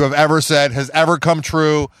that you have ever said has ever come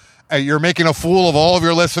true. You're making a fool of all of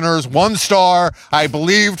your listeners. 1 star. I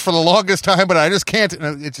believed for the longest time, but I just can't.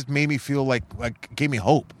 And it just made me feel like gave me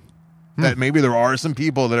hope that maybe there are some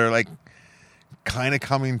people that are like kind of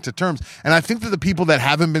coming to terms. And I think that the people that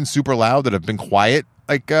haven't been super loud, that have been quiet,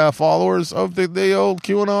 like followers of the old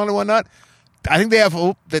QAnon and whatnot, I think they have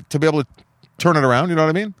hope that to be able to turn it around. You know what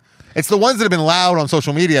I mean? It's the ones that have been loud on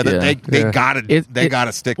social media that they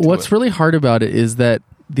gotta stick to What's it. really hard about it is that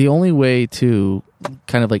the only way to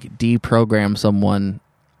kind of like deprogram someone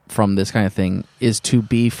from this kind of thing is to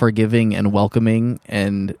be forgiving and welcoming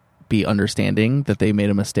and be understanding that they made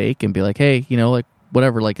a mistake and be like, hey, like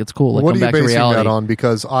whatever, like it's cool. Like, What come are you back to basing reality. that on?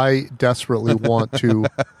 Because I desperately want to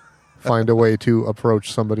find a way to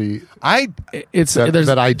approach somebody It's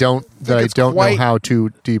that I don't know quite- how to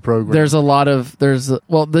deprogram. There's a lot of the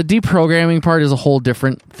deprogramming part is a whole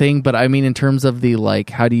different thing, but I mean in terms of the like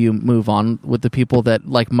how do you move on with the people that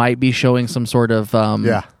like might be showing some sort of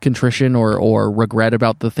contrition or regret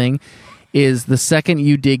about the thing is the second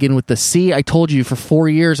you dig in with the see, I told you for 4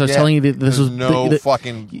 years I was telling you that this There's was no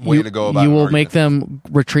fucking way to go about it. You will make them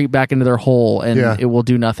retreat back into their hole and it will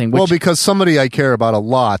do nothing. Well, because somebody I care about a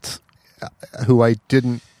lot, who I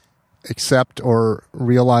didn't accept or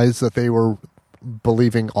realize that they were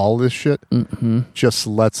believing all this shit, just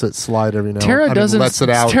lets it slide every now and then. Lets it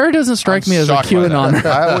out. Tara doesn't strike me as a Shocked by that. QAnon.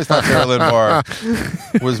 I always thought Tara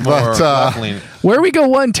Lynn was more left-leaning. Where we go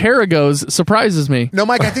one, Tara goes surprises me. No,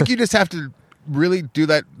 Mike, I think you just have to really do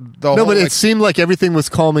that. No, but it seemed like everything was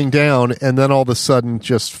calming down, and then all of a sudden,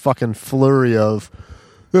 just fucking flurry of,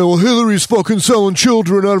 yeah, well, Hillary's fucking selling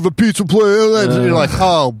children out of a pizza place. And you're like,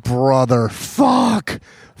 oh, brother, fuck.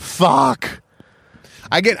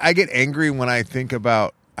 I get angry when I think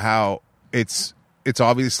about how it's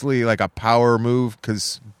obviously like a power move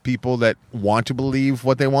because people that want to believe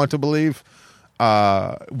what they want to believe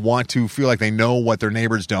want to feel like they know what their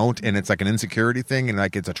neighbors don't, and it's like an insecurity thing, and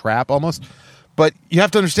like it's a trap almost. But you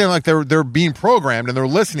have to understand, like they're being programmed and they're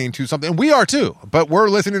listening to something. And we are too, but we're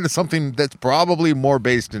listening to something that's probably more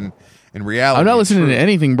based in reality. I'm not listening to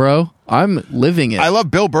anything, bro. I'm living it. I love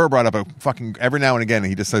Bill Burr brought up a fucking every now and again.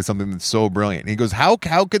 He just says something that's so brilliant. He goes, "How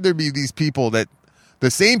could there be these people that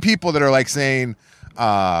the same people that are like saying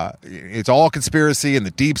it's all conspiracy and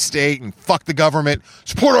the deep state and fuck the government,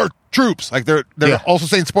 support our troops? Like they're also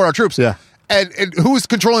saying support our troops. Yeah. And who's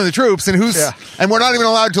controlling the troops and and we're not even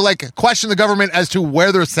allowed to like question the government as to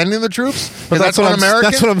where they're sending the troops. But that's what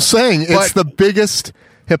un-American. That's what I'm saying. It's the biggest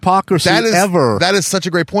hypocrisy ever. That is such a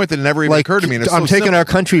great point that never even occurred to me. And it's I'm so taking simple. our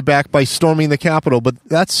country back by storming the Capitol, but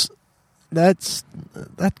that's a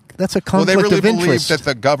conflict Well, they really of believed interest. that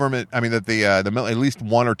the government, I mean, that at least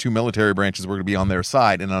 1 or 2 military branches were going to be on their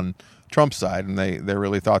side and on Trump's side, and they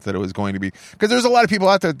really thought that it was going to be because there's a lot of people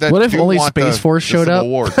out there that what if do only want Space Force showed Civil up,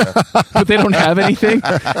 Wars, yeah. but they don't have anything?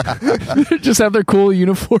 Just have their cool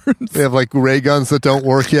uniforms. They have like ray guns that don't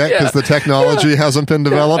work yet because the technology hasn't been And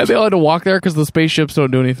developed. they all had to walk there because the spaceships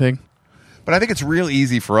don't do anything. But I think it's real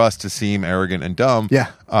easy for us to seem arrogant and dumb. Yeah,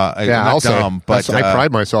 not I'll dumb, say. but I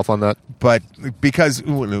pride myself on that. But because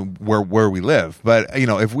where we live, but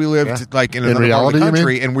if we lived like in another reality, part of the you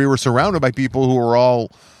country mean? and we were surrounded by people who were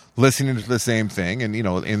all listening to the same thing and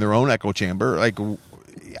in their own echo chamber, like So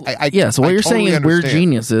what you're totally saying is we're understand.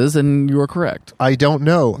 geniuses, and you are correct. I don't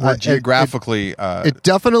know. We're geographically. It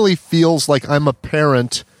definitely feels like I'm a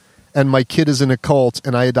parent and my kid is in a cult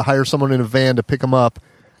and I had to hire someone in a van to pick him up,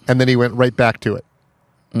 and then he went right back to it.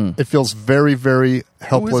 It feels very, very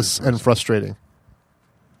helpless and frustrating.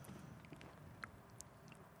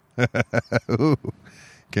 Ooh.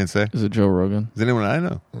 Can't say. Is it Joe Rogan? Is anyone I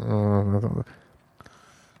know?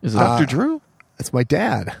 Is it Dr. Drew? It's my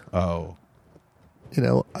dad. Oh. You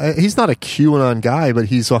know, he's not a QAnon guy, but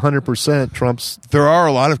he's 100% Trump's. There are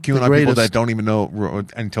a lot of QAnon people greatest. that don't even know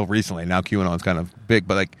until recently. Now QAnon's kind of big,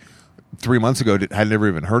 but like 3 months ago, had never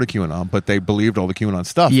even heard of QAnon, but they believed all the QAnon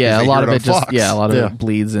stuff. Yeah, because a they lot heard of on it just Fox. a lot of Yeah. it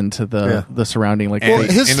bleeds into the surrounding like And Well,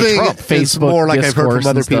 his into thing Trump. is Facebook more like I've heard discourse from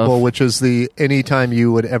other and stuff. people, which is the anytime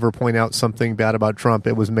you would ever point out something bad about Trump,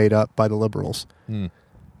 it was made up by the liberals.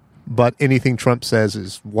 But anything Trump says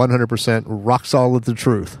is 100% rock solid the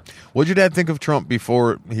truth. What'd your dad think of Trump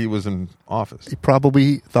before he was in office? He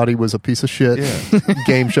probably thought he was a piece of shit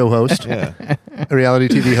game show host, Yeah. a reality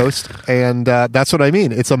TV host, and that's what I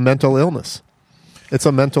mean. It's a mental illness. It's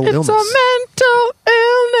a mental illness.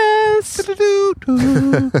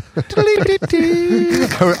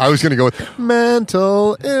 I was going to go with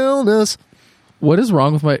mental illness. What is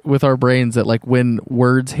wrong with our brains that like when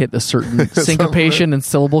words hit a certain syncopation and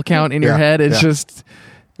syllable count in your Yeah, head, it's yeah. just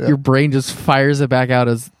your brain just fires it back out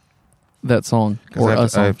as that song or a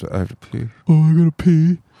song. I have to pee. Oh, I gotta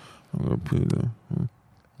pee. I'm gonna pee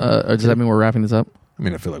though. Does that mean we're wrapping this up? I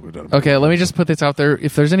mean, I feel like we've done it. Okay, let me just put this out there.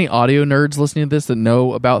 If there's any audio nerds listening to this that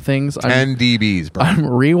know about things, 10 dBs, bro. I'm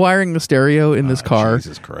rewiring the stereo in this car.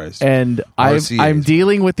 Jesus Christ. And RCAs. I'm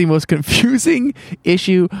dealing with the most confusing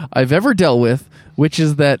issue I've ever dealt with, which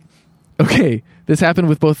is that, okay, this happened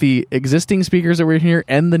with both the existing speakers that were in here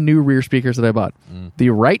and the new rear speakers that I bought. The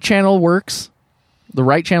right channel works. The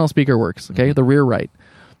right channel speaker works, okay? The rear right.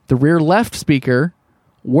 The rear left speaker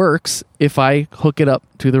works if I hook it up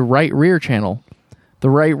to the right rear channel. The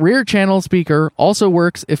right rear channel speaker also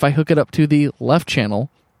works if I hook it up to the left channel,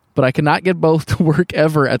 but I cannot get both to work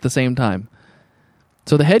ever at the same time.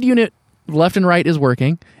 So the head unit, left and right, is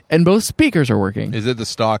working, and both speakers are working. Is it the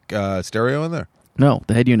stock stereo in there? No,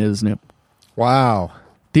 the head unit is new. Wow.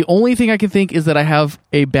 The only thing I can think is that I have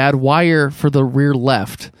a bad wire for the rear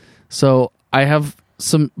left. So I have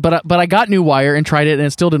some, but I got new wire and tried it, and it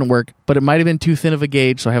still didn't work. But it might have been too thin of a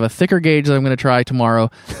gauge, so I have a thicker gauge that I'm going to try tomorrow.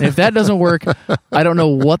 And if that doesn't work, I don't know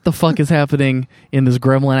what the fuck is happening in this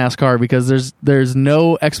gremlin ass car, because there's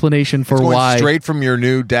no explanation for It's going why. straight from your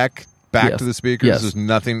new deck back Yes. to the speakers. Yes. There's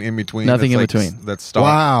nothing in between. Nothing that's in like, between. That's stock.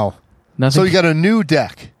 Wow. Nothing. So you got a new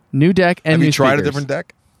deck. new deck and Have new you tried speakers. a different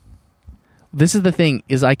deck? This is the thing,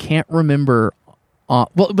 is I can't remember.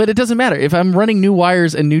 Well, but it doesn't matter if I'm running new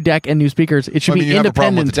wires and new deck and new speakers. It should I mean, be you have a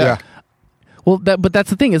problem with independent. the deck. Well, but that's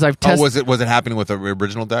the thing, is I've tested. Was it happening with the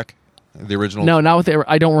original deck? The original? No, not with the.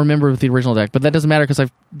 I don't remember with the original deck, but that doesn't matter because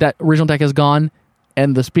that original deck is gone,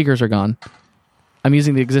 and the speakers are gone. I'm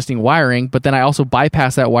using the existing wiring, but then I also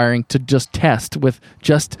bypass that wiring to just test with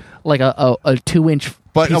just like a 2-inch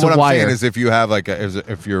But piece what of I'm wire. saying is, if you have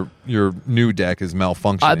if your new deck is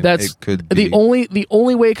malfunctioning, That's it could be. the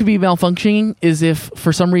only way it could be malfunctioning is if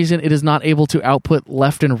for some reason it is not able to output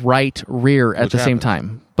left and right rear at Which the same happens.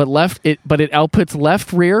 time. But it outputs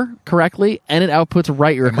left rear correctly and it outputs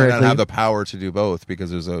right rear It might correctly. not have the power to do both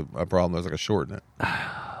because there's a problem. There's like a short in it.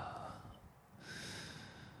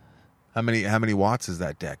 How many watts is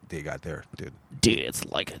that deck they got there, dude? Dude, it's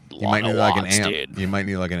like a You lot might need of like watts, an amp. dude. You might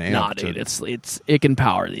need like an amp. Nah, dude, it can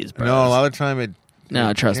power these, bro. No, a lot of the time it. No,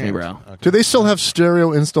 it trust me, can't. bro. Okay. Do they still have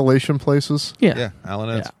stereo installation places? Yeah. Yeah, Alan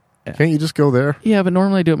is. Yeah. Can't you just go there? Yeah, but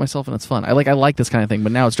normally I do it myself and it's fun. I like this kind of thing,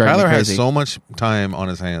 but now it's driving Tyler me has crazy. so much time on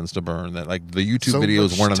his hands to burn that like the YouTube So videos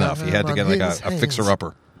much weren't enough. He had to time get like on a his hands. fixer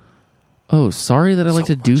upper. Oh, sorry that I like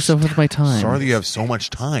to do much stuff with my time. Sorry that you have so much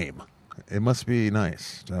time. It must be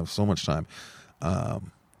nice to have so much time.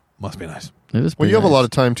 Must be nice It is Well, pretty you have a nice. lot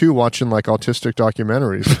of time too watching like autistic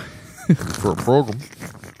documentaries. for a program.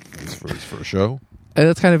 It's for a show. And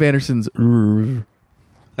that's kind of Anderson's.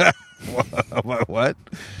 What?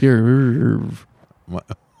 Your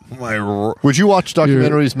My Would you watch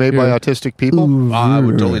documentaries made by yeah. autistic people, I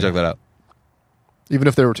would totally check that out. even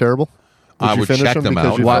if they were terrible? I you would finish check them them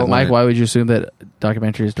because out. you Why, felt Mike? like- Why would you assume that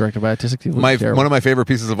documentary is directed by autistic people? One Terrible. of my favorite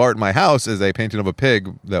pieces of art in my house is a painting of a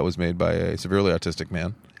pig that was made by a severely autistic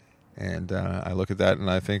man. And I look at that and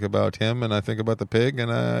I think about him and I think about the pig and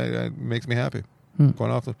it makes me happy. Quite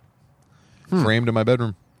often. Framed in my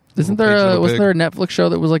bedroom. Isn't Little there picture of a wasn't pig. there a Netflix show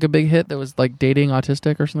that was like a big hit that was like dating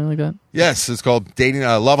autistic or something like that? Yes, it's called Dating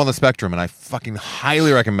Love on the Spectrum, and I fucking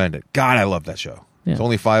highly recommend it. God, I love that show. Yeah. It's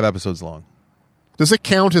only 5 episodes long. Does it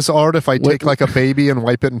count as art if I take like a baby and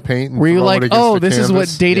wipe it in paint? And Were you throw like, it against oh, the this is what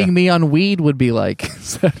canvas? dating Yeah. me on weed would be like?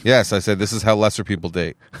 Yes, I said this is how lesser people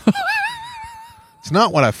date. It's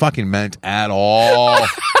not what I fucking meant at all.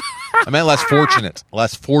 I meant less fortunate.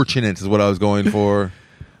 Less fortunate is what I was going for.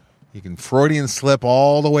 You can Freudian slip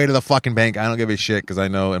all the way to the fucking bank. I don't give a shit because I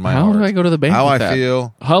know in my How heart do I go to the bank? how with I that?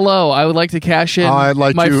 feel. Hello, I would like to cash in. I'd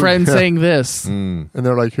like my to- friend yeah. saying this. And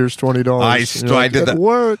they're like, "Here's $20." I did that. the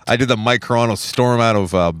What? I did the Mike Carano storm out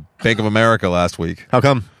of Bank of America last week How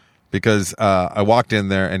come? because I walked in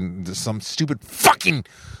there and some stupid fucking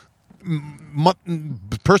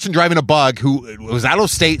person driving a bug who was out of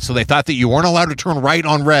state, so they thought that you weren't allowed to turn right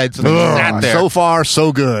on red, so they sat there. So far,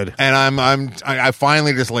 so good. And I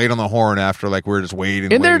finally just laid on the horn after like we were just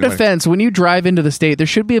waiting. In their waiting. defense, when you drive into the state, there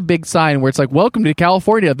should be a big sign where it's like, "Welcome to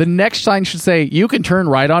California." The next sign should say, "You can turn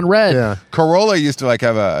right on red." Yeah. Corolla used to like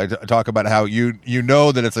have a talk about how you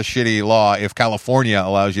know that it's a shitty law if California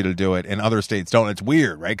allows you to do it and other states don't. It's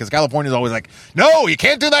weird, right? Because California's always like, no, you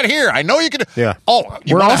can't do that here. I know you can. Yeah. Oh,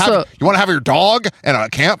 you We're want to also- have your dog and a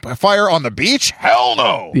campfire on the beach? Hell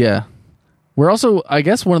no. Yeah. We're also, I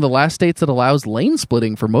guess, one of the last states that allows lane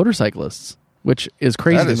splitting for motorcyclists, which is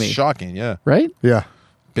crazy That to is me. Shocking. Yeah. Right? Yeah.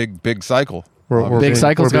 Big cycle. Big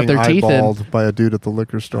Cycle's got their teeth in. eyeballed by a dude at the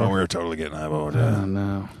liquor store. Oh, we're totally getting eyeballed. Oh,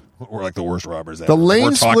 no. We're like the worst robbers ever. The lane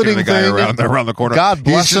we're talking splitting to the guy thing, around the corner. God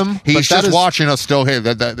bless he's just, him, He's but that just is- watching us still. Hey,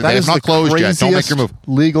 they That have is not the closed yet. Don't make your move.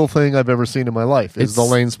 legal thing I've ever seen in my life. Is It's- the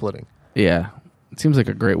lane splitting. Yeah. It seems like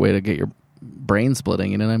a great way to get your brain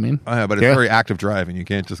splitting, you know what I mean? Oh, yeah, but it's Yeah. very active driving. You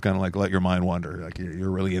can't just kind of like let your mind wander. Like you're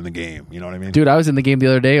really in the game. You know what I mean? Dude, I was in the game the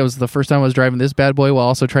other day. It was the first time I was driving this bad boy while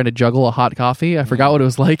also trying to juggle a hot coffee. I forgot what it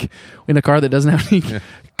was like in a car that doesn't have any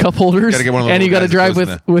cup holders, Gotta get one of those and you little got to guys drive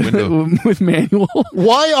that goes in with manual.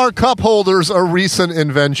 Why are cup holders a recent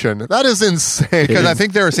invention? That is insane. Because I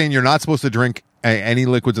think they were saying you're not supposed to drink any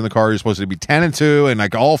liquids in the car. You're supposed to be 10 and 2 and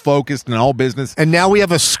like all focused and all business. And now we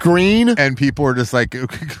have a screen. And people are just like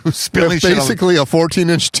spilling With shit on basically a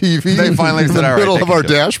 14-inch TV. They finally in said, the "All right, middle they of can our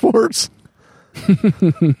do it." dashboards.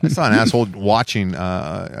 I saw an asshole watching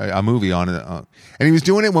a movie on it, and he was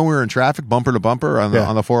doing it when we were in traffic, bumper to bumper on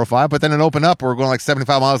the 405. But then it opened up. We were going like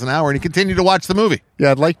 75 miles an hour, and he continued to watch the movie.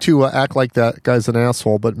 Yeah, I'd like to act like that guy's an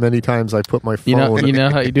asshole, but many times I put my phone You know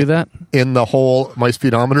how you do that? in the hole my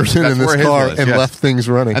speedometer's in That's this where his car was, and yes. left things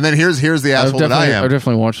running. And then here's the asshole that I am. I've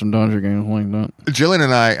definitely watched some Dodger games like that. Jillian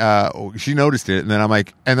and I, she noticed it, and then I'm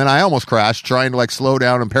like, and then I almost crashed trying to like slow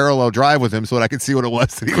down and parallel drive with him so that I could see what it was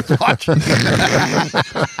that he was watching.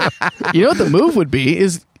 You know what the move would be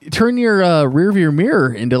is turn your rear view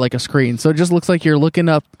mirror into like a screen, so it just looks like you're looking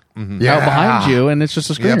up Yeah. out behind you, and it's just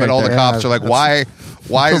a screen. Yeah, but right all the there. cops are like, why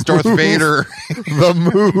is Darth Vader The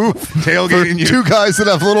move tailgating you? two guys that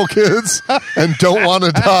have little kids and don't want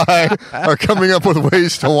to die are coming up with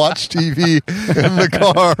ways to watch TV in the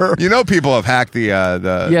car. You know, people have hacked the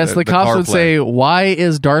Yes, the cops would CarPlay. say, "Why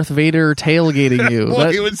is Darth Vader tailgating you?" Well,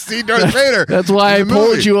 That- he would see Darth Vader. That's why I in the pulled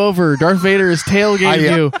movie. you over. Darth Vader is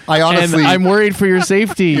tailgating you. I honestly- and I'm worried for your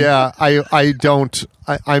safety. Yeah, I don't.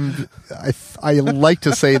 I like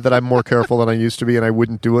to say that I'm more careful than I used to be, and I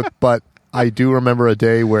wouldn't do it. But I do remember a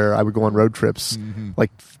day where I would go on road trips,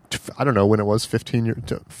 like I don't know when it was,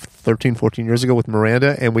 13, 14 years ago with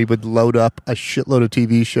Miranda, and we would load up a shitload of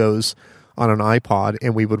TV shows on an iPod,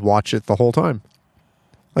 and we would watch it the whole time.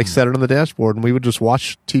 Like set it on the dashboard, and we would just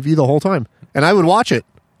watch TV the whole time, and I would watch it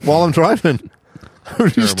while I'm driving. I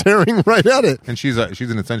was just staring right at it. And she's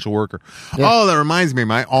an essential worker. Oh, that reminds me,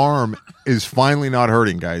 my arm is finally not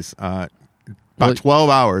hurting, guys. About 12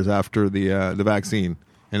 hours after the vaccine,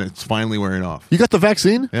 and it's finally wearing off. You got the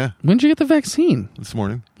vaccine? Yeah, When did you get the vaccine? this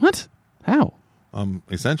morning. What? How?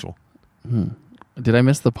 Essential. Did I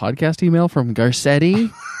miss the podcast email from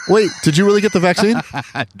Garcetti? Wait, did you really get the vaccine?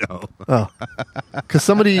 No. Oh, because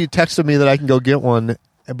somebody texted me that I can go get one,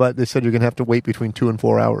 but they said you're going to have to wait between 2 and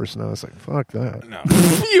 4 hours, and I was like, "Fuck that." No.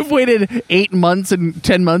 You've waited 8 months and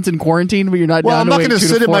 10 months in quarantine, but you're not. Well, down I'm to not wait going to 2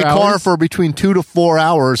 to sit in 4 my car hours? for between 2 to 4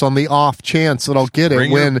 hours on the off chance that I'll get it.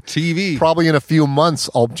 Bring your When TV. probably in a few months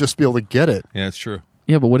I'll just be able to get it. Yeah, it's true.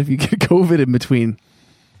 Yeah, but what if you get COVID in between?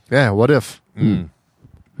 Yeah. What if?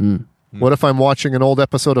 What if I'm watching an old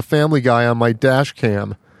episode of Family Guy on my dash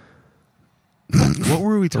cam? What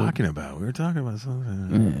were we talking about? We were talking about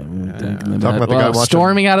something. Talking about the guy watching.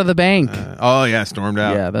 storming out of the bank. Oh yeah, stormed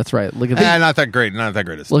out. Yeah, that's right. Look at that. Not that great. Not that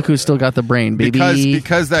great. Look who's still got the brain, baby.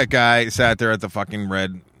 Because that guy sat there at the fucking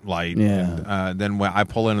red light. Yeah. And, then when I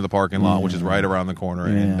pull into the parking lot, which is right around the corner,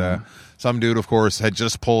 and Yeah. some dude, of course, had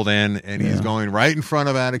just pulled in, and he's going right in front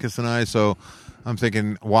of Atticus and I. So I'm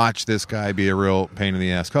thinking, watch this guy be a real pain in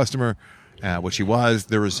the ass customer, which he was.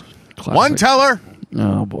 There was Classic. one teller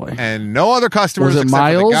Oh boy. and no other customers Was it except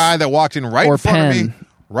for the Miles guy that walked in right or in front of me, Penn?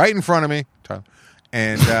 right in front of me, Tyler.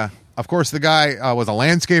 And of course, the guy was a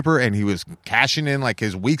landscaper, and he was cashing in like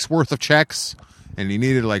his week's worth of checks, and he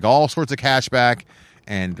needed like all sorts of cash back.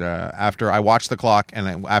 And after I watched the clock,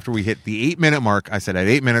 and after we hit the 8-minute mark, I said, at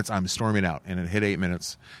 8 minutes, I'm storming out. And it hit 8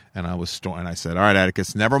 minutes, and I said, all right,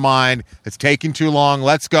 Atticus, never mind. It's taking too long.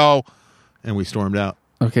 Let's go. And we stormed out.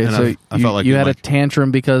 Okay, And so I felt like you had like, a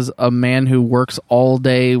tantrum because a man who works all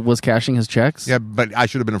day was cashing his checks? Yeah, but I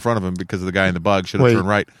should have been in front of him because the guy in the bug should have Wait. turned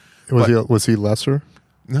right. Was he lesser?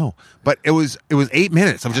 No, but it was 8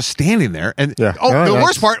 minutes. I'm just standing there, and Yeah. the that's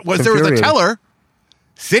worst part was there was a infuriating. teller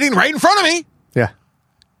sitting right in front of me, Yeah.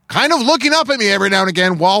 kind of looking up at me every now and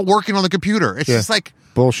again while working on the computer. It's Yeah. just like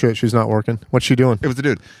Bullshit. She's not working. What's she doing? it was the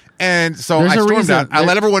dude. And so There's I a stormed reason. out. I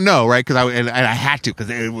let everyone know, right? Because I had to, because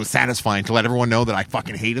it was satisfying to let everyone know that I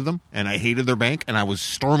fucking hated them and I hated their bank, and I was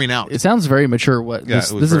storming out. It sounds very mature.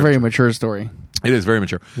 This is a very mature story. It is very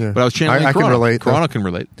mature. Yeah. But I was channeling I can Corona. relate, though. Corona can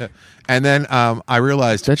relate. Yeah. And then I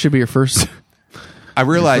realized That should be your first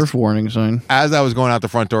warning sign. as I was going out the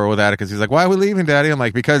front door with Atticus, he's like, "Why are we leaving, Daddy?" I'm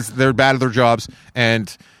like, "Because they're bad at their jobs,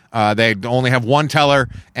 and they only have one teller."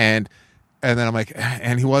 And then I'm like,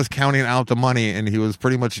 and he was counting out the money, and he was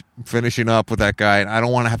pretty much finishing up with that guy, and I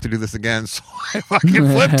don't want to have to do this again, so I fucking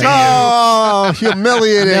flipped to you. Oh,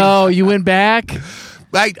 humiliating. No, you went back?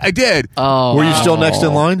 I did. Oh. Were you still next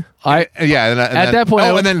in line? Yeah. And At that point,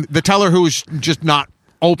 and then the teller who was just not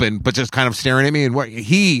open, but just kind of staring at me, and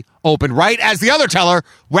he opened right as the other teller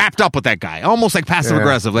wrapped up with that guy, almost like passive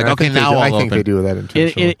aggressive. Like, I okay, think now I I'll think open. they do that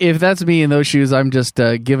intentionally. If that's me in those shoes, I'm just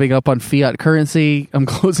giving up on fiat currency. I'm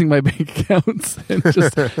closing my bank accounts and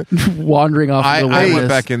just wandering off I the went witness.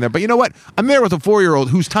 back in there, but you know what? I'm there with a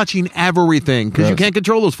 4-year-old who's touching everything because you Gross. can't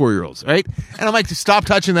control those 4-year-olds, right? And I'm like, stop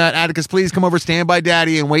touching that, Atticus. Please come over, stand by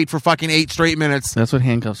Daddy, and wait for fucking 8 straight minutes. That's what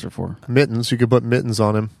handcuffs are for. Mittens. You could put mittens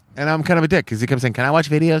on him. And I'm kind of a dick because he comes saying, "Can I watch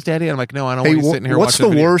videos, Daddy?" And I'm like, "No, I don't want you sitting here what's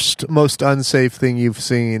watching the videos." worst, most unsafe thing you've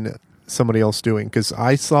seen somebody else doing? Because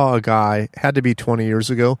I saw a guy, had to be 20 years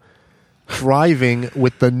ago, driving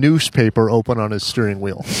with the newspaper open on his steering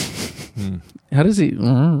wheel. How does he?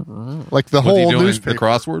 Like the Was he whole doing newspaper. the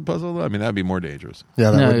crossword puzzle, though? I mean, that'd be more dangerous.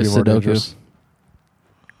 Yeah, that No, would be it's more Sudoku. dangerous.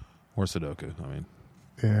 Or Sudoku.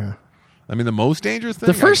 Yeah. I mean, the most dangerous thing.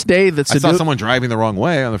 The first day that I saw Sudoku, someone driving the wrong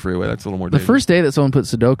way on the freeway. That's a little more the dangerous. first day that someone put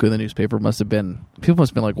Sudoku in the newspaper must have been people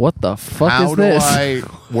must have been like, "What the fuck How is do this?"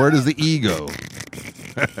 where does the ego?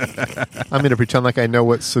 I'm going to pretend like I know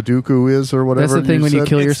what Sudoku is or whatever. That's the thing when you said.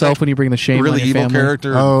 kill It's yourself that when you bring the shame Really on your evil family.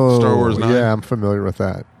 character. Oh, in Star Wars 9. yeah, I'm familiar with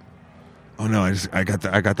that. Oh no, I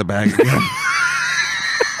got the bag again.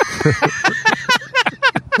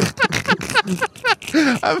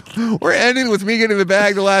 We're ending with me getting the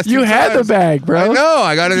bag the last. You 2 had the times. bag, bro. I know.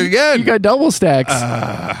 I got it again. You got double stacks.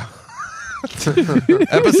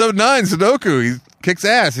 Episode 9, Sudoku. He kicks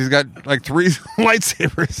ass. He's got like 3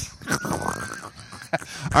 lightsabers.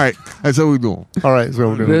 All right, that's how we do. All right, so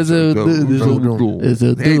we're doing There's a- There's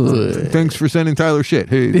there's a- Thanks for sending Tyler shit.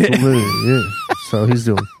 Hey, yeah. So he's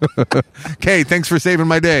doing. Kay, thanks for saving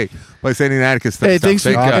my day by sending Atticus stuff. Hey, thanks for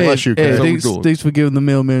Thank God God. bless you, hey, Kay. thanks, So we do. thanks for giving the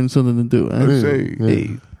mailman something to do. Huh? Hey, Hey,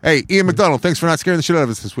 hey, Ian McDonald, thanks for not scaring the shit out of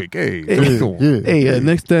us this week. Hey, Yeah. hey,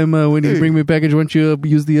 next time when you bring me a package, why don't you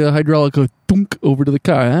use the hydraulic thunk over to the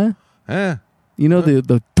car, huh? Huh? You know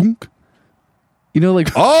the thunk. You know, like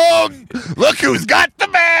Oh, look who's got the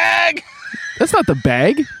bag! that's not the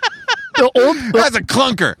bag. That's a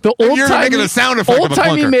clunker. The old You're timey, making a sound effect of a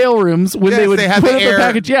old-timey clunker. mail rooms when Yes, they would they have put the up air- the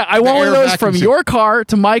package. Yeah, I the want one of air those from vacuum your car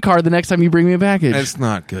to my car the next time you bring me a package. It's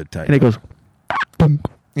not good, Ty. And it goes. Boom.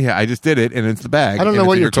 Yeah, I just did it, and it's the bag. I don't and know it's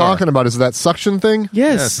what in you're your car. talking about. Is that suction thing?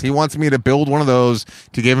 Yes. He wants me to build one of those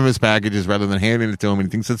to give him his packages rather than handing it to him. And he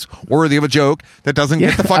thinks it's worthy of a joke that doesn't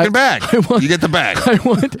get the fucking bag. You get the bag. I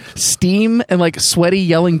want steam and like sweaty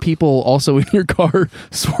yelling people also in your car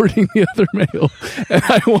sorting the other mail. And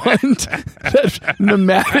I want that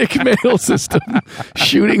pneumatic mail system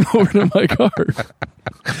shooting over to my car.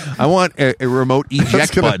 I want a remote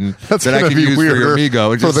eject button That's that I gonna can be use for your weirder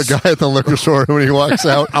Amigo. for the guy at the liquor store when he walks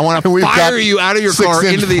out. I want to And we've fire got you out of your car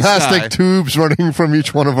 6-inch into the plastic sky. tubes running from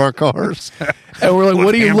each one of our cars. And we're like,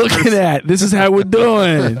 what are you looking at? This is how we're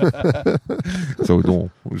doing. So we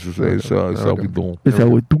don't. We should say so we don't. This is how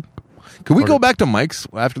we do. Can we go back to Mike's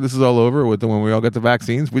after this is all over with when we all got the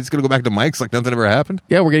vaccines? We just gonna go back to Mike's like nothing ever happened?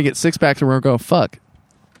 Yeah, we're going to get 6-packs and we're going to go, fuck.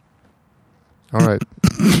 All right.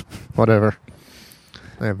 Whatever.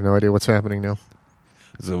 I have no idea what's happening now.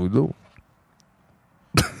 So we do.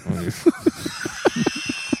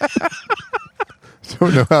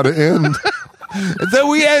 Don't know how to end. So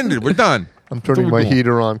we ended. We're done. I'm turning my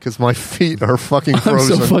heater on because my feet are fucking I'm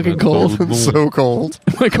frozen. so fucking cold. I'm so cold.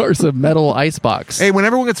 My car's a metal ice box. Hey, when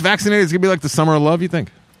everyone gets vaccinated, it's gonna be like the summer of love. You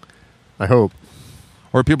think? I hope.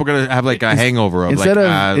 Or are people going to have like a hangover of Instead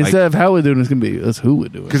like, instead of how we're doing, it's going to be that's who we're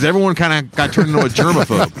doing. because everyone kind of got turned into a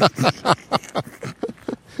germaphobe.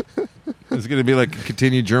 It's going to be like a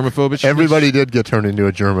continued germaphobic. Everybody did get turned into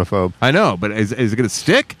a germaphobe. I know, but is it going to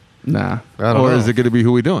stick? Nah. I don't Or know. is it going to be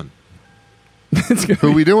who we doing? It's gonna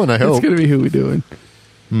Who we doing? I It's hope. going to be who we doing.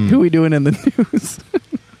 Who we doing in the news?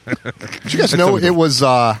 Did you guys know it was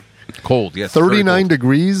Cold, yes. very 39 cold.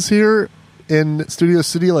 degrees here in Studio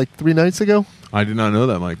City like 3 nights ago? I did not know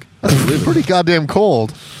that, Mike. It's pretty goddamn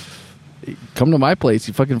cold. Come to my place.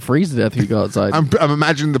 You fucking freeze to death if you go outside. I'm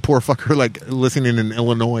imagining the poor fucker like listening in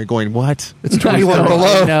Illinois going, what? It's 21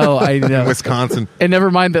 below. I know. Wisconsin. And never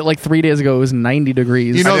mind that like 3 days ago it was 90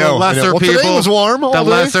 degrees. You know, I know, the lesser I know. Well, people. today was warm all the day.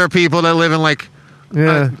 lesser people that live in like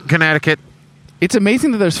Yeah. Connecticut. It's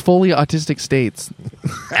amazing that there's fully autistic states.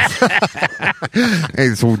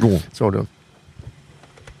 Hey, so we're doing. So we're doing.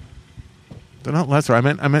 They're not lesser. I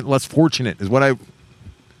meant less fortunate is what I.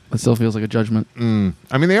 It still feels like a judgment.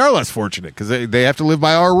 I mean, they are less fortunate because they have to live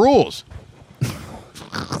by our rules.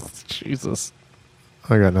 Jesus.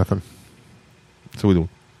 I got nothing. So we do.